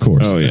 Oh yeah, of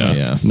course. Oh yeah.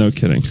 Yeah. No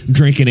kidding.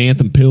 Drinking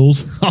Anthem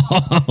pills.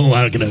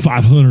 I could have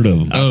 500 of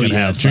them. I could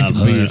yeah, have drinking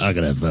 500. beers. I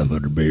could have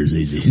 500 beers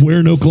easy.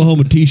 Wearing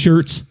Oklahoma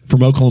t-shirts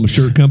from Oklahoma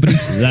Shirt Company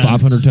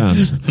 500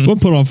 times. We'll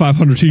put on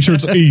 500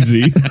 t-shirts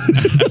easy.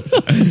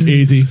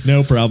 Easy,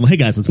 no problem. Hey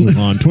guys, let's move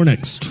on to our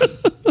next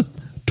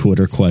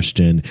Twitter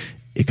question.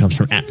 It comes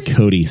from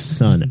 @Cody,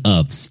 son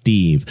of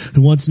Steve,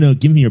 who wants to know,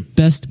 give me your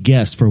best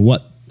guess for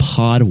what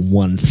Pod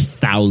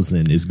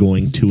 1000 is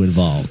going to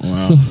involve.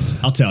 Wow.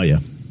 I'll tell you.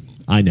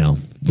 I know.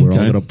 We're all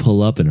going to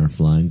pull up in our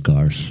flying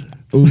cars.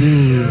 Ooh,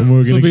 and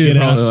we're going to get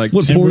out. Like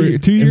What, 2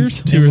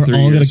 years? Two or we're 3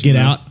 all going years to get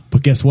from now. out.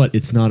 But guess what?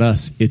 It's not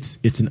us. It's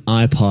an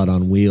iPod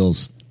on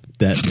wheels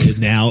that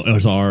now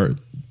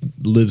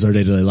lives our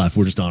day-to-day life.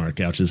 We're just on our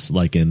couches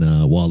like in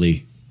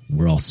WALL-E.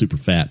 We're all super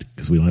fat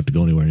because we don't have to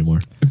go anywhere anymore.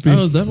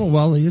 Oh, is that what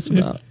WALL-E is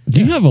about?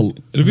 Do you have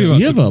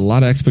a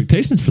lot of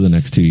expectations for the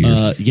next 2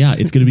 years? Yeah,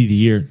 it's going to be the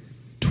year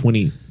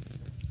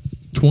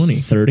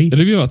 2030.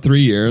 It'll be about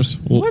 3 years.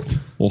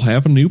 We'll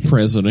have a new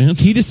president.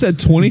 He just said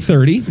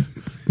 2030.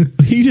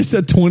 He just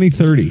said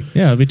 2030.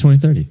 Yeah, it'll be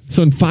 2030.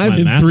 So in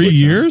 3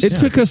 years? It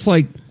took us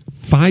like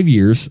 5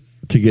 years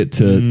to get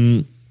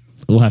to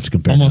We'll have to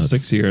compare. Almost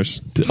notes. 6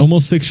 years.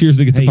 almost 6 years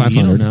to get to Hey,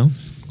 500. you don't know.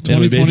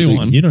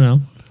 2021. You don't know.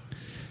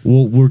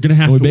 Well, we're going to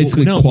have We to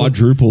basically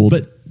quadrupled.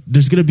 But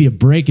there's going to be a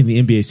break in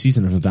the NBA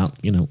season of about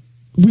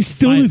We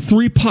still do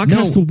 3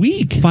 podcasts a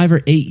week. 5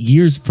 or 8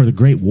 years for the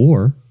Great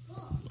War.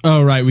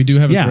 Oh, right. We do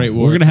have a great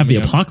war. we're going to have the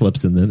coming up.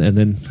 apocalypse, and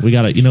then we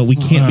got to we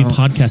can't be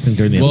podcasting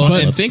during the Well,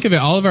 apocalypse. and think of it.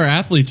 All of our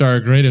athletes are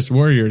our greatest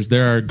warriors.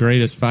 They're our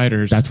greatest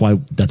fighters. That's why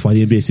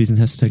the NBA season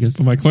has to take it.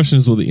 But my question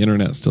is, will the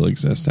internet still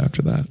exist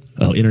after that?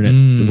 Oh, internet.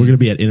 We're going to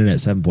be at Internet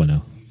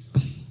 7.0.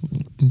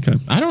 Okay.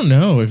 I don't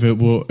know if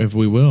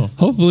we will.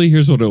 Hopefully,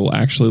 here's what it will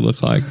actually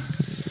look like.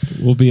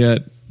 We'll be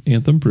at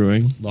Anthem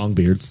Brewing Long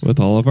beards, with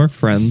all of our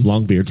friends.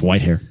 long beards,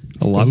 white hair.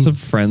 Lots of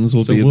friends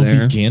will So be we'll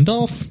there. be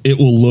Gandalf. It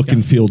will look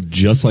and feel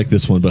just like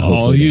this one, but all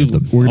hopefully you,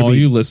 Anthem. all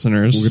you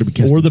listeners, We're going to be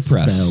casting Or the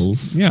press.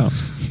 spells. yeah,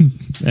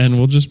 and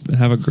we'll just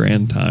have a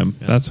grand time.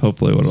 That's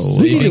hopefully what it'll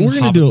We look like. we're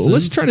going to do it. Hobbitses.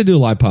 Let's try to do a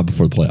live pod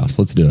before the playoffs.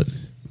 Let's do it.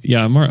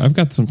 Yeah, I've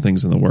got some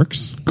things in the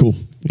works. Cool.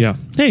 Yeah,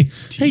 Hey,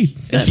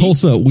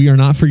 Tulsa, we are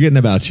not forgetting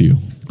about you.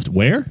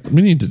 where?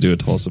 we need to do a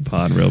Tulsa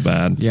pod real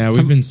bad. Yeah,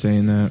 we've been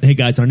saying that. Hey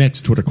guys, our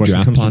next Twitter question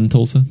Draft comes pod in from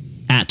Tulsa.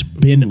 at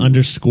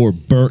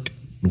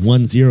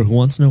bin_Burke10, who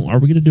wants to know: are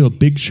we going to do a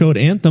big show at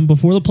Anthem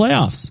before the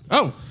playoffs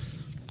Oh,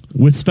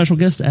 with special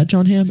guests at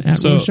John Hamm, at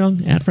So- Rose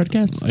Young, at Fred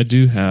Katz? I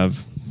do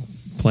have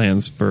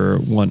plans for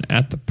one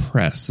at the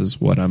press. Is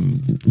what I'm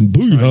trying to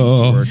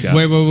Booyah. work out.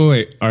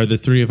 wait. Are the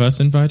three of us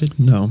invited?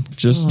 No,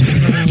 just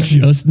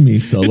Just me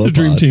solo. it's a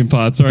dream pod. team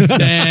pod. Sorry,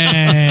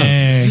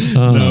 Dang.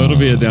 no, it'll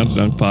be a down to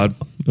dunk pod.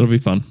 It'll be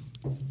fun.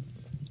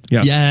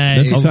 Yeah, Yay.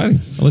 That's exciting.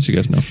 I'll let you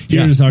guys know.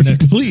 Here's our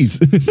next. Please.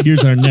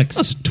 Here's our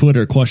next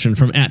Twitter question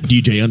from at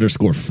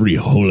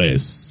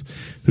DJ_Frijoles,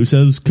 who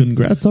says,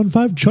 "Congrats on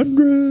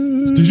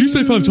 500." Did you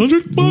say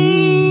 500?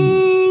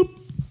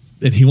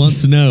 And he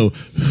wants to know,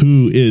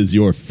 who is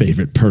your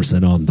favorite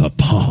person on the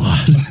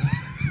pod?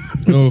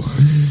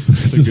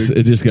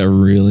 It just got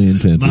really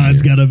intense. in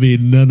Mine's here. got to be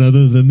none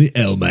other than the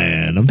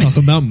L-Man. I'm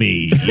talking about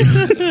me.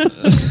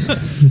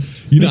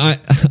 You know,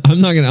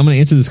 I'm going to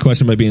answer this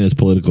question by being as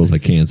political as I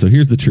can. So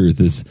here's the truth: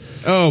 is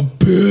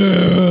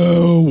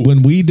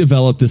when we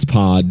developed this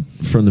pod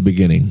from the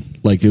beginning,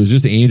 like it was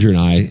just Andrew and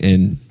I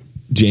and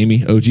Jamie,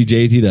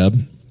 OGJT Dub,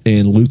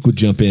 and Luke would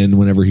jump in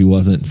whenever he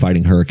wasn't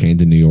fighting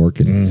hurricanes in New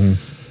York, and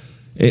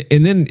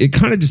then it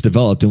kind of just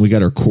developed, and we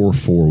got our core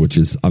four, which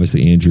is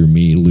obviously Andrew,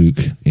 me, Luke,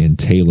 and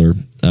Taylor,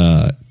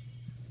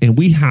 and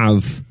we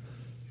have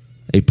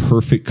a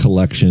perfect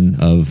collection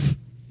of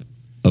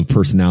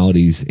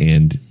personalities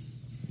and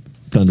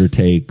thunder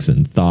takes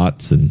and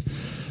thoughts, and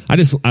I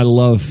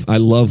love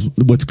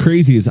what's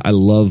crazy is I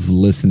love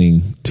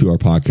listening to our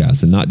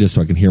podcast, and not just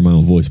so I can hear my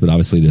own voice, but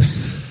obviously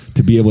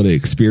to be able to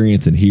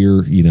experience and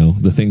hear,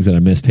 the things that I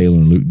miss Taylor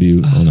and Luke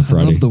do on a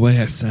Friday. I love the way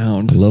I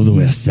sound. I love the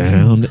way I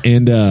sound,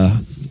 and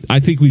I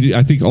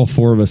think all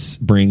four of us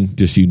bring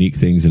just unique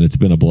things, and it's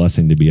been a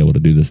blessing to be able to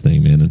do this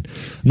thing, man. And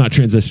I'm not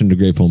transitioning to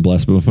Grateful and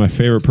Blessed, but my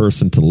favorite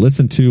person to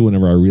listen to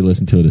whenever I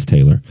re-listen to it is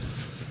Taylor,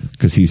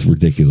 because he's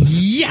ridiculous.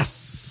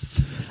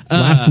 Yes.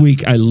 Last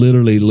week, I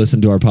literally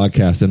listened to our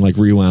podcast and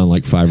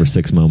rewound 5 or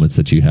 6 moments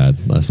that you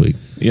had last week.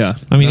 Yeah,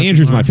 I mean,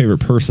 Andrew's my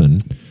favorite person.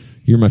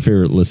 You're my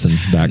favorite listen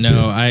back to.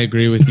 No, I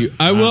agree with you.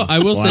 I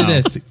will say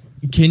this.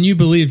 Can you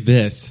believe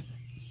this?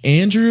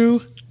 Andrew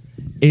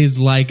is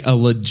like a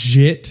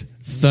legit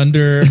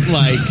Thunder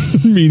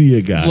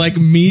media guy.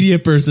 media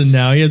person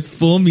now. He has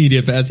full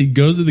media pass. He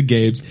goes to the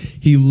games.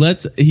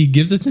 He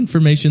gives us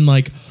information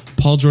like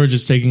Paul George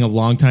is taking a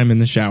long time in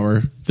the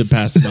shower the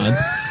past month.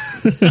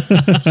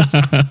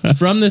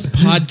 From this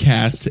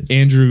podcast,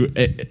 Andrew,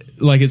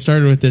 it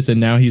started with this, and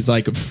now he's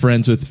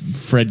friends with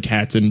Fred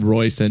Katz and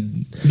Royce,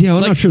 and yeah,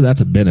 I'm not sure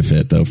that's a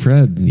benefit though.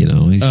 Fred,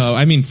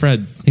 he's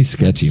Fred, he's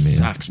sketchy, man.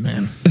 sucks,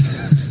 man.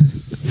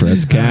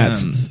 Fred's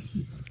cats.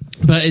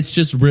 But it's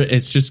just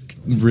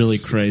really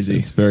crazy.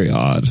 it's very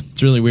odd.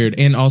 It's really weird.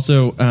 And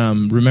also,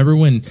 remember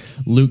when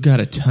Luke got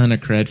a ton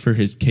of cred for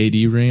his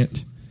KD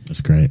rant? That's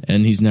great.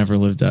 and he's never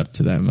lived up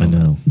to that I moment.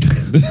 know.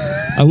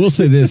 I will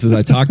say this: as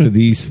I talk to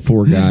these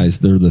 4 guys,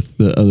 they're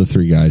the other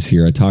 3 guys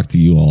here. I talk to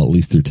you all at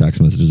least through text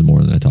messages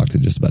more than I talk to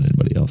just about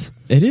anybody else.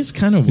 It is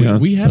kind of weird. Yeah,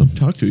 We have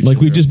talked to each other.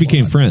 Like we just a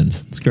became lot.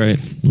 friends, It's great.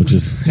 which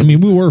is, I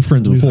mean, we were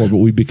friends before, but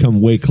we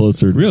become way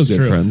closer, Real good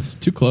true. friends.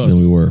 Too close. than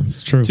we were.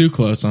 It's true. Too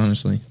close,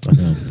 honestly. I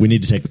know. We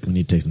need to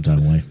take some time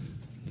away.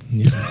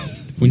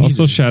 We need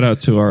Also, to- shout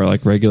out to our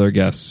like regular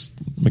guest,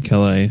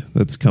 Michele,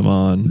 that's come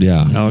on.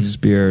 Yeah. Alex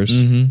Spears.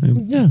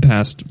 Yeah.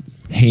 Past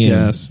Ham,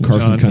 guest.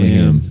 Carson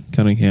John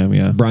Cunningham,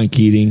 yeah. Brian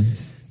Keating,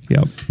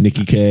 Yep.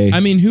 Nikki K, I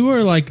mean, who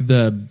are like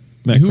the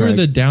Matt who are Craig.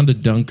 the down to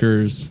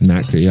dunkers?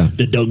 Matt K, yeah.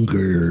 The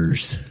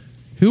Dunkers.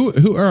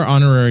 Who are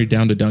honorary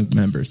down to dunk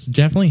members?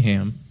 Definitely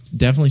Ham.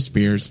 Definitely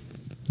Spears.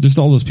 Just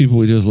all those people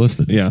we just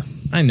listed. Yeah.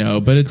 I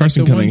know, but it's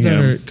Carson like the ones that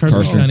Cunningham. are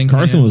Carson Cunningham.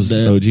 Carson was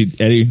OG.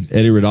 Eddie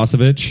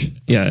Radosevich.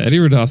 Yeah, Eddie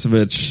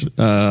Radosevich.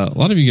 A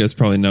lot of you guys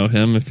probably know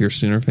him if you're a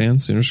Sooner fan,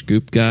 Sooner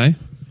Scoop guy.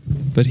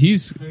 But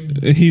he's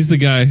the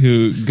guy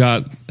who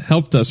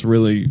helped us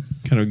really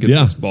kind of get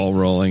Yeah. this ball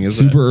rolling.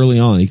 Super early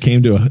on, he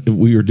came to.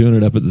 We were doing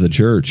it up at the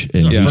church,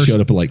 and Yeah. he showed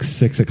up at like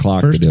 6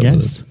 o'clock to First do it with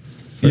guest. us.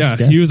 Yeah,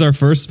 guest. he was our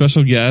first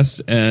special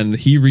guest, and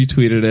he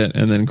retweeted it.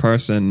 And then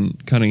Carson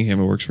Cunningham,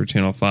 who works for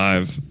Channel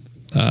 5,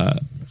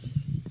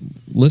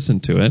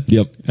 listened to it.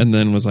 Yep. And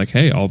then was like,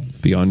 "Hey, I'll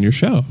be on your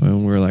show."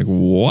 And we were like,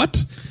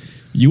 "What?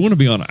 You want to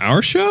be on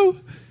our show?"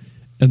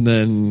 And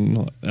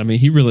then, I mean,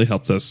 he really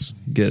helped us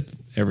get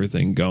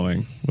everything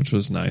going, which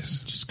was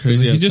nice. Just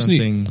crazy. You How just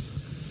need-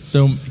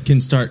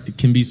 something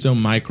can be so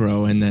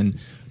micro and then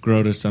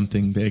grow to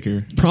something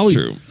bigger. Probably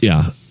true.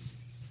 Yeah,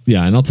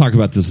 yeah, and I'll talk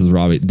about this with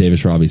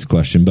Robbie's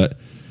question, but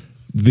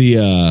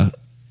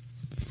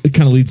it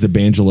kind of leads to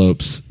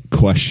Bangelope's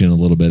question a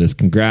little bit. Is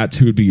congrats.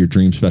 Who would be your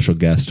dream special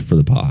guest for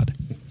the pod?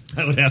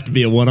 That would have to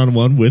be a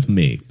one-on-one with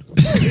me.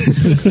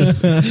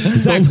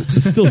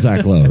 It's still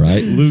Zach Lowe,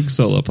 right? Luke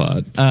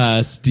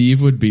Solopod.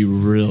 Steve would be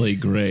really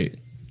great.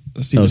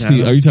 Steven Oh, Steve,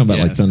 Adams. are you talking about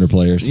like Yes. Thunder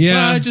players? Yeah.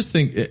 Well, I just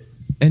think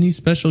any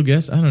special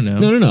guest. I don't know.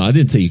 No. I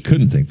didn't say you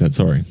couldn't think that.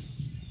 Sorry.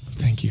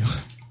 Thank you.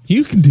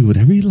 You can do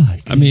whatever you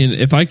like. I mean,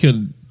 if I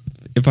could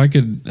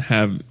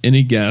have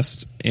any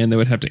guest and they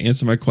would have to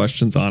answer my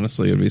questions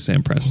honestly, it would be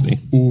Sam Presti.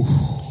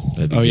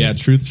 Oh yeah,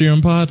 Truth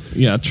Serum Pod.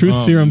 Yeah, Truth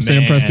Oh, Serum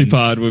Sam man. Presti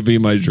pod would be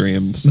my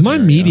dream. my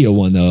scenario. media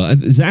one though,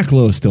 Zach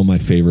Lowe is still my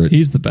favorite.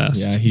 He's the best.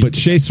 Yeah, he's but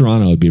Shea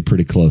Serrano would be a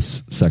pretty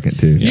close second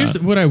too. Here's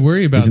what I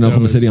worry about. He's in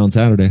Oklahoma though, City is- on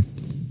Saturday.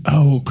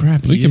 Oh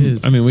crap! we He could.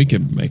 is. I mean, we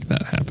could make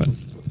that happen.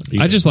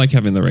 I just like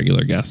having the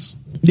regular guests.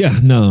 Yeah,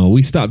 no,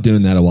 we stopped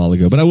doing that a while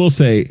ago. But I will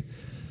say,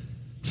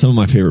 some of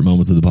my favorite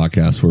moments of the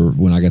podcast were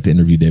when I got to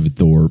interview David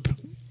Thorpe.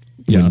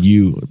 Yeah.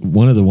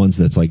 One of the ones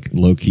that's like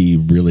low key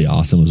really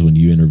awesome was when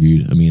you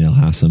interviewed Amin El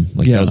Hassam.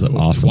 Like Yeah. that was an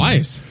awesome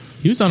twice.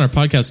 He was on our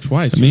podcast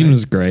twice. I mean, right? it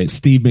was great.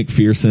 Steve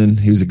McPherson,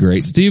 he was a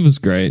great Steve was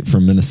great.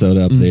 from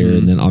Minnesota up there,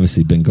 and then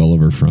obviously Ben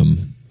Gulliver from.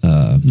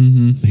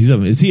 He's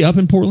up. Is he up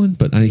in Portland?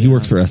 But he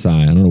works for SI.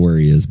 I don't know where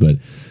he is, but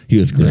he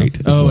was great.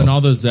 as Oh, well. and all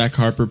those Zach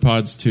Harper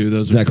pods too.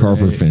 Those Zach were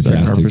Harper, great. fantastic.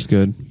 Zach Harper's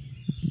good.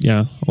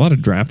 Yeah, a lot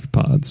of draft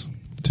pods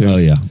too. Oh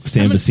yeah,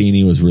 Sam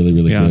Bassini was really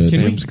Yeah, good.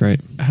 Sam's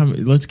great.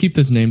 Let's keep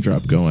this name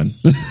drop going.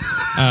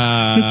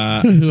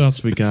 Who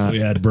else we got? We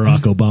had Barack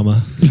Obama.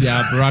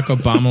 Yeah, Barack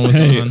Obama was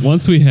Hey, on.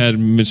 once we had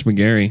Mitch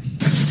McGarry.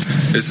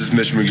 This is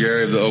Mitch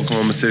McGarry of the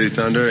Oklahoma City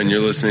Thunder, and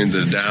you're listening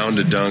to the Down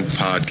to Dunk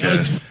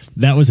podcast.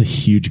 That was a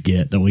huge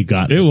get that we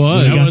got. It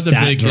was. We That got was a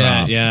big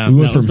drop. get, yeah. We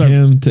went That was from our-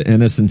 him to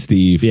Ennis and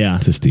Steve Yeah.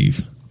 to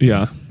Steve.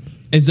 Yeah,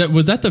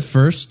 Was that the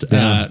first?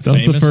 that was the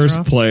famous first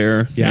drop?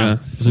 player. Yeah.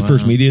 Was his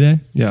first media day?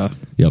 yeah.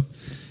 Yep.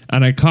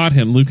 And I caught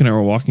him. Luke and I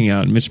were walking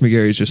out, and Mitch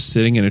McGarry's just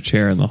sitting in a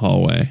chair in the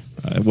hallway,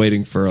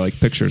 waiting for like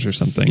pictures or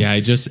something. Yeah, I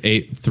just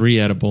ate 3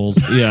 edibles.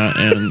 Yeah,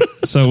 and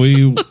so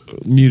we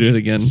muted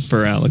again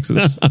for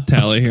Alex's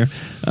tally here.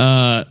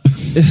 I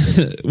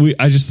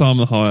just saw him in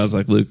the hallway. I was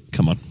like, Luke,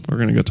 come on, we're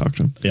gonna go talk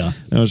to him. Yeah.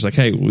 and I was like,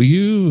 hey, will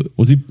you?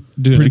 Was he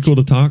Do pretty it. cool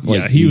to talk?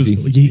 Yeah, he was-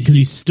 easy? Because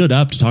he stood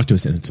up to talk to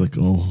us, and it's like,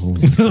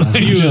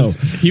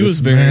 He was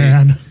very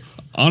man.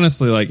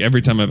 honestly, like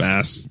every time I've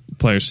asked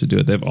players to do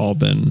it, they've all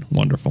been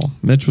wonderful.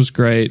 Mitch was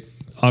great.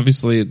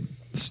 Obviously,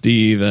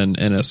 Steve and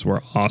Ennis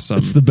were awesome.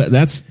 It's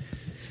the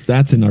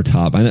that's in our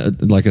top. I know,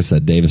 like I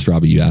said, Davis,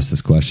 Robbie, you asked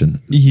this question.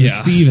 Yeah. The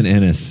Steve and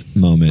Ennis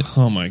moment.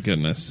 Oh my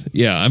goodness!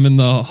 Yeah, I'm in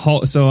the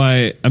hall. So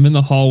I'm in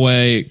the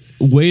hallway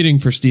waiting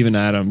for Steven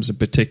Adams in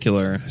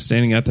particular,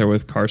 standing out there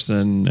with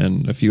Carson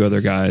and a few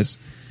other guys,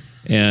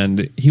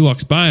 and he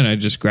walks by, and I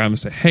just grab him and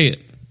say, "Hey,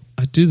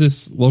 I do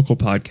this local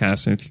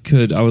podcast, and if you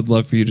could, I would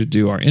love for you to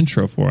do our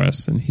intro for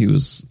us." And he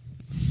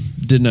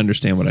didn't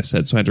understand what I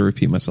said, so I had to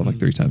repeat myself like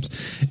 3 times,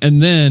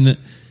 and then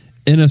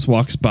Ennis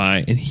walks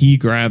by and he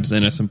grabs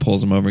Ennis and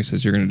pulls him over. He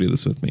says, "You're going to do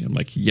this with me." I'm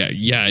like, "Yeah,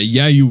 you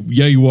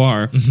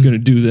are going to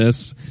do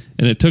this."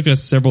 And it took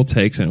us several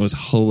takes, and it was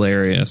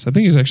hilarious. I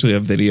think there's actually a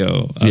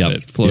video of Yep.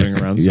 it floating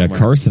around Yeah, somewhere.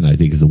 Carson, I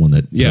think, is the one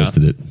that Yeah.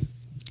 posted it.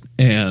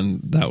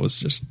 And that was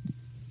just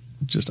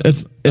just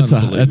It's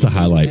a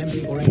highlight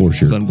for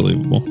sure. It's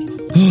unbelievable.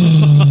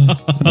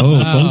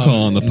 Oh, phone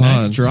call on the pod.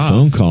 Nice drop.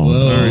 Phone call.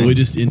 Sorry. We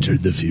just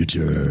entered the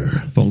future.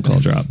 Phone call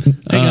drop.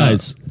 Hey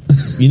guys,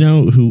 you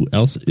know who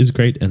else is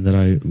great and that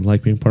I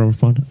like being part of our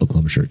fund?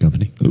 Oklahoma Shirt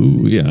Company.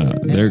 Ooh, yeah,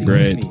 they're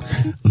great.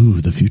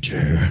 Ooh, the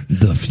future.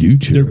 The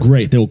future. They're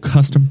great. They will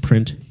custom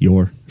print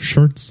your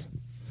shirts.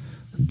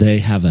 They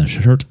have a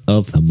shirt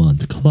of the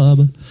month club,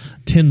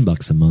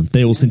 $10 a month.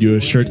 They will send you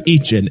a shirt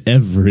each and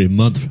every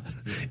month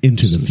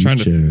into the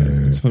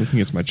future. It's one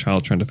thing is my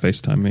child trying to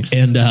FaceTime me.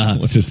 And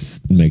It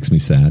just makes me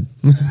sad.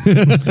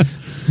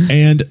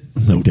 and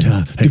no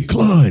time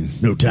decline.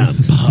 No time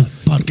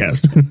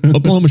podcast.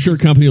 Oklahoma Shirt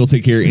Company will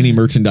take care of any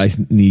merchandise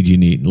need you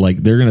need. Like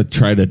they're going to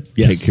try to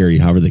take care of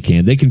you however they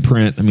can. They can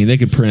print. I mean, they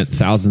can print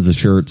thousands of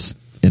shirts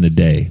in a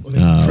day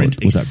without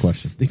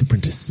question. They can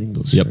print a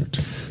single shirt.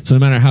 So no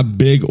matter how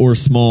big or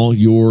small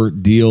your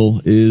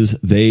deal is,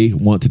 they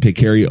want to take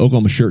care of you.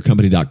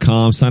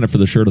 OklahomaShirtCompany.com. Sign up for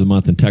the shirt of the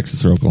month in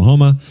Texas or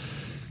Oklahoma.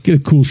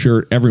 Get a cool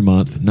shirt every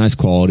month. Nice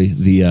quality.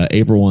 The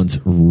April one's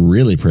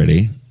really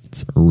pretty.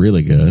 It's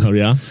really good. Oh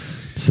yeah.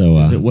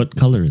 So What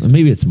color is it?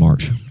 maybe it's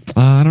March.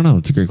 I don't know.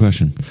 It's a great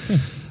question. Yeah.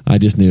 I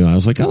just knew. I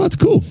was like, oh, that's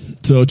cool.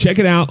 So check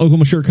it out.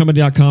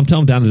 OklahomaShirtCompany.com. Tell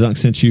them Down to Dunk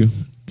sent you.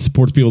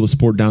 Support the people that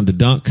support Down to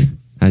Dunk,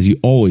 as you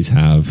always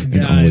have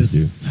and always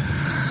do.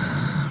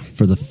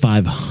 For the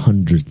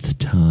 500th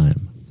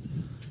time.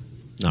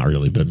 Not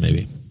really, but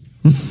maybe.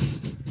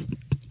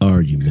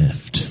 Are you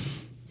miffed?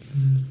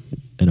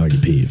 And are you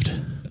peeved?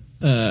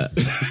 Wow.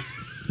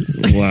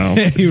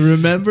 Hey,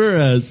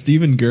 remember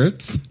Stephen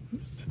Gertz?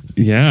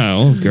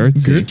 Yeah,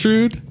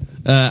 Gertrude?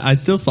 I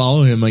still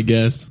follow him, I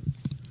guess.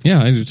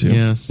 Yeah, I do too.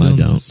 Yeah, still I in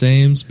the don't.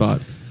 same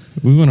spot.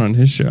 We went on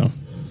his show.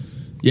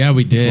 Yeah,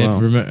 we did.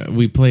 Well.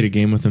 We played a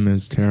game with him. It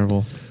was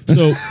terrible.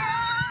 So,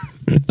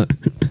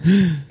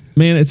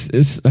 man,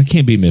 it's I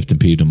can't be miffed and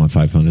peeved on my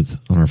 500th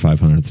on our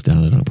 500th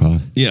Down the Dunk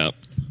pod. Yeah.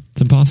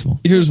 It's impossible.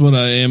 Here's what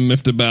I am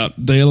miffed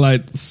about.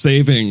 Daylight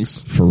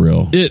savings. For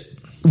real. It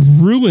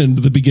ruined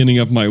the beginning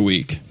of my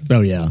week.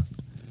 Oh yeah.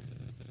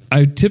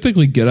 I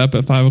typically get up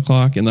at 5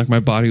 o'clock and like my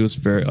body was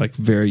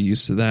very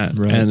used to that.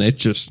 Right. And it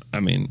just,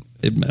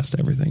 it messed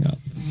everything up.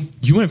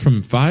 You went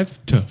from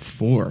 5 to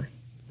 4.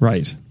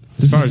 Right.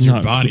 As far is as your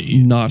not-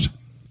 body. Not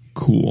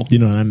cool. You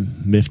know what I'm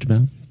miffed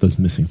about? Those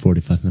missing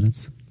 45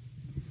 minutes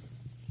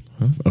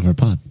of our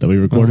pod that we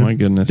recorded. Oh, my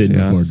goodness, Didn't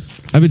yeah. record.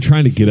 I've been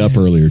trying to get up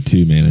earlier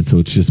too, man, and so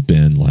it's just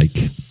been like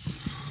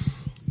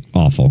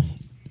awful.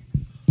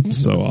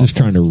 So awful. Just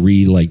trying to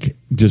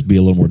just be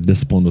a little more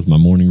disciplined with my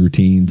morning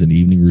routines and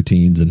evening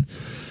routines. And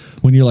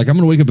when you're like, I'm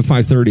going to wake up at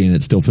 5:30 and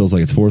it still feels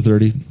like it's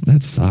 4:30,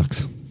 that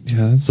sucks.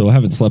 Yeah, So I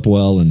haven't slept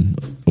well in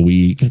a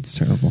week. it's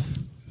terrible.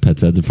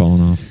 Pets' heads are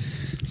falling off.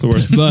 It's the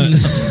worst. But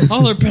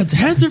All our pets'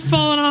 heads are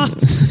falling off.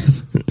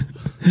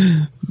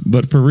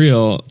 But for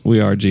real, we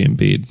are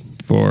GMP'd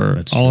for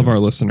That's all of true. our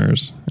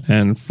listeners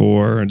and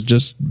for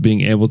just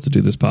being able to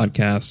do this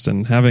podcast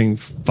and having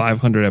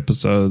 500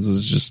 episodes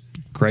is just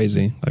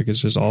crazy. Like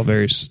it's just all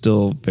very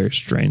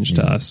strange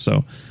to us.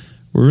 So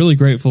we're really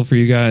grateful for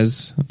you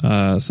guys.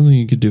 Something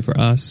you could do for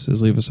us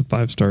is leave us a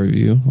 5-star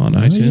review on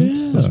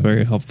iTunes. yeah. That's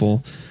very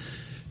helpful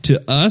to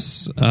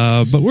us.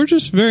 But we're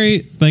just very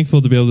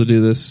thankful to be able to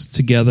do this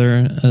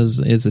together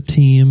as a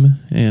team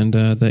and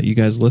that you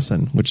guys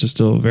listen, which is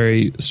still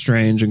very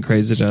strange and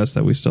crazy to us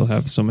that we still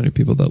have so many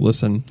people that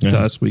listen to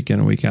us week in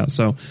and week out.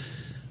 So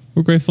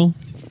we're grateful.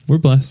 We're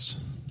blessed.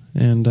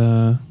 And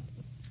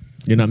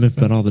You're not miffed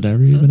about all the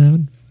diarrhea you've been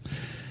having?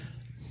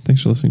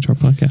 thanks for listening to our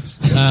podcast.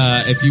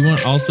 If you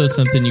want also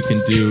something you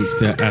can do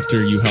after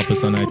you help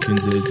us on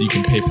iTunes is you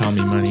can PayPal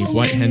me money.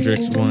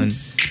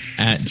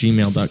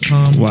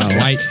 WhiteHendrix1@gmail.com. Wow.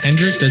 White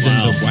Hendrix, as in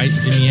the white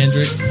Jimi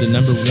Hendrix, the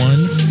number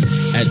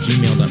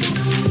 1@gmail.com.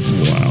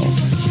 Wow.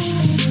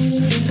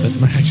 That's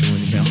my actual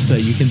email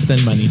that you can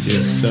send money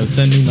to. So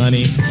send me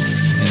money,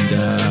 and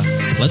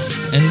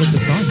let's end with the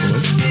song,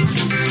 boys.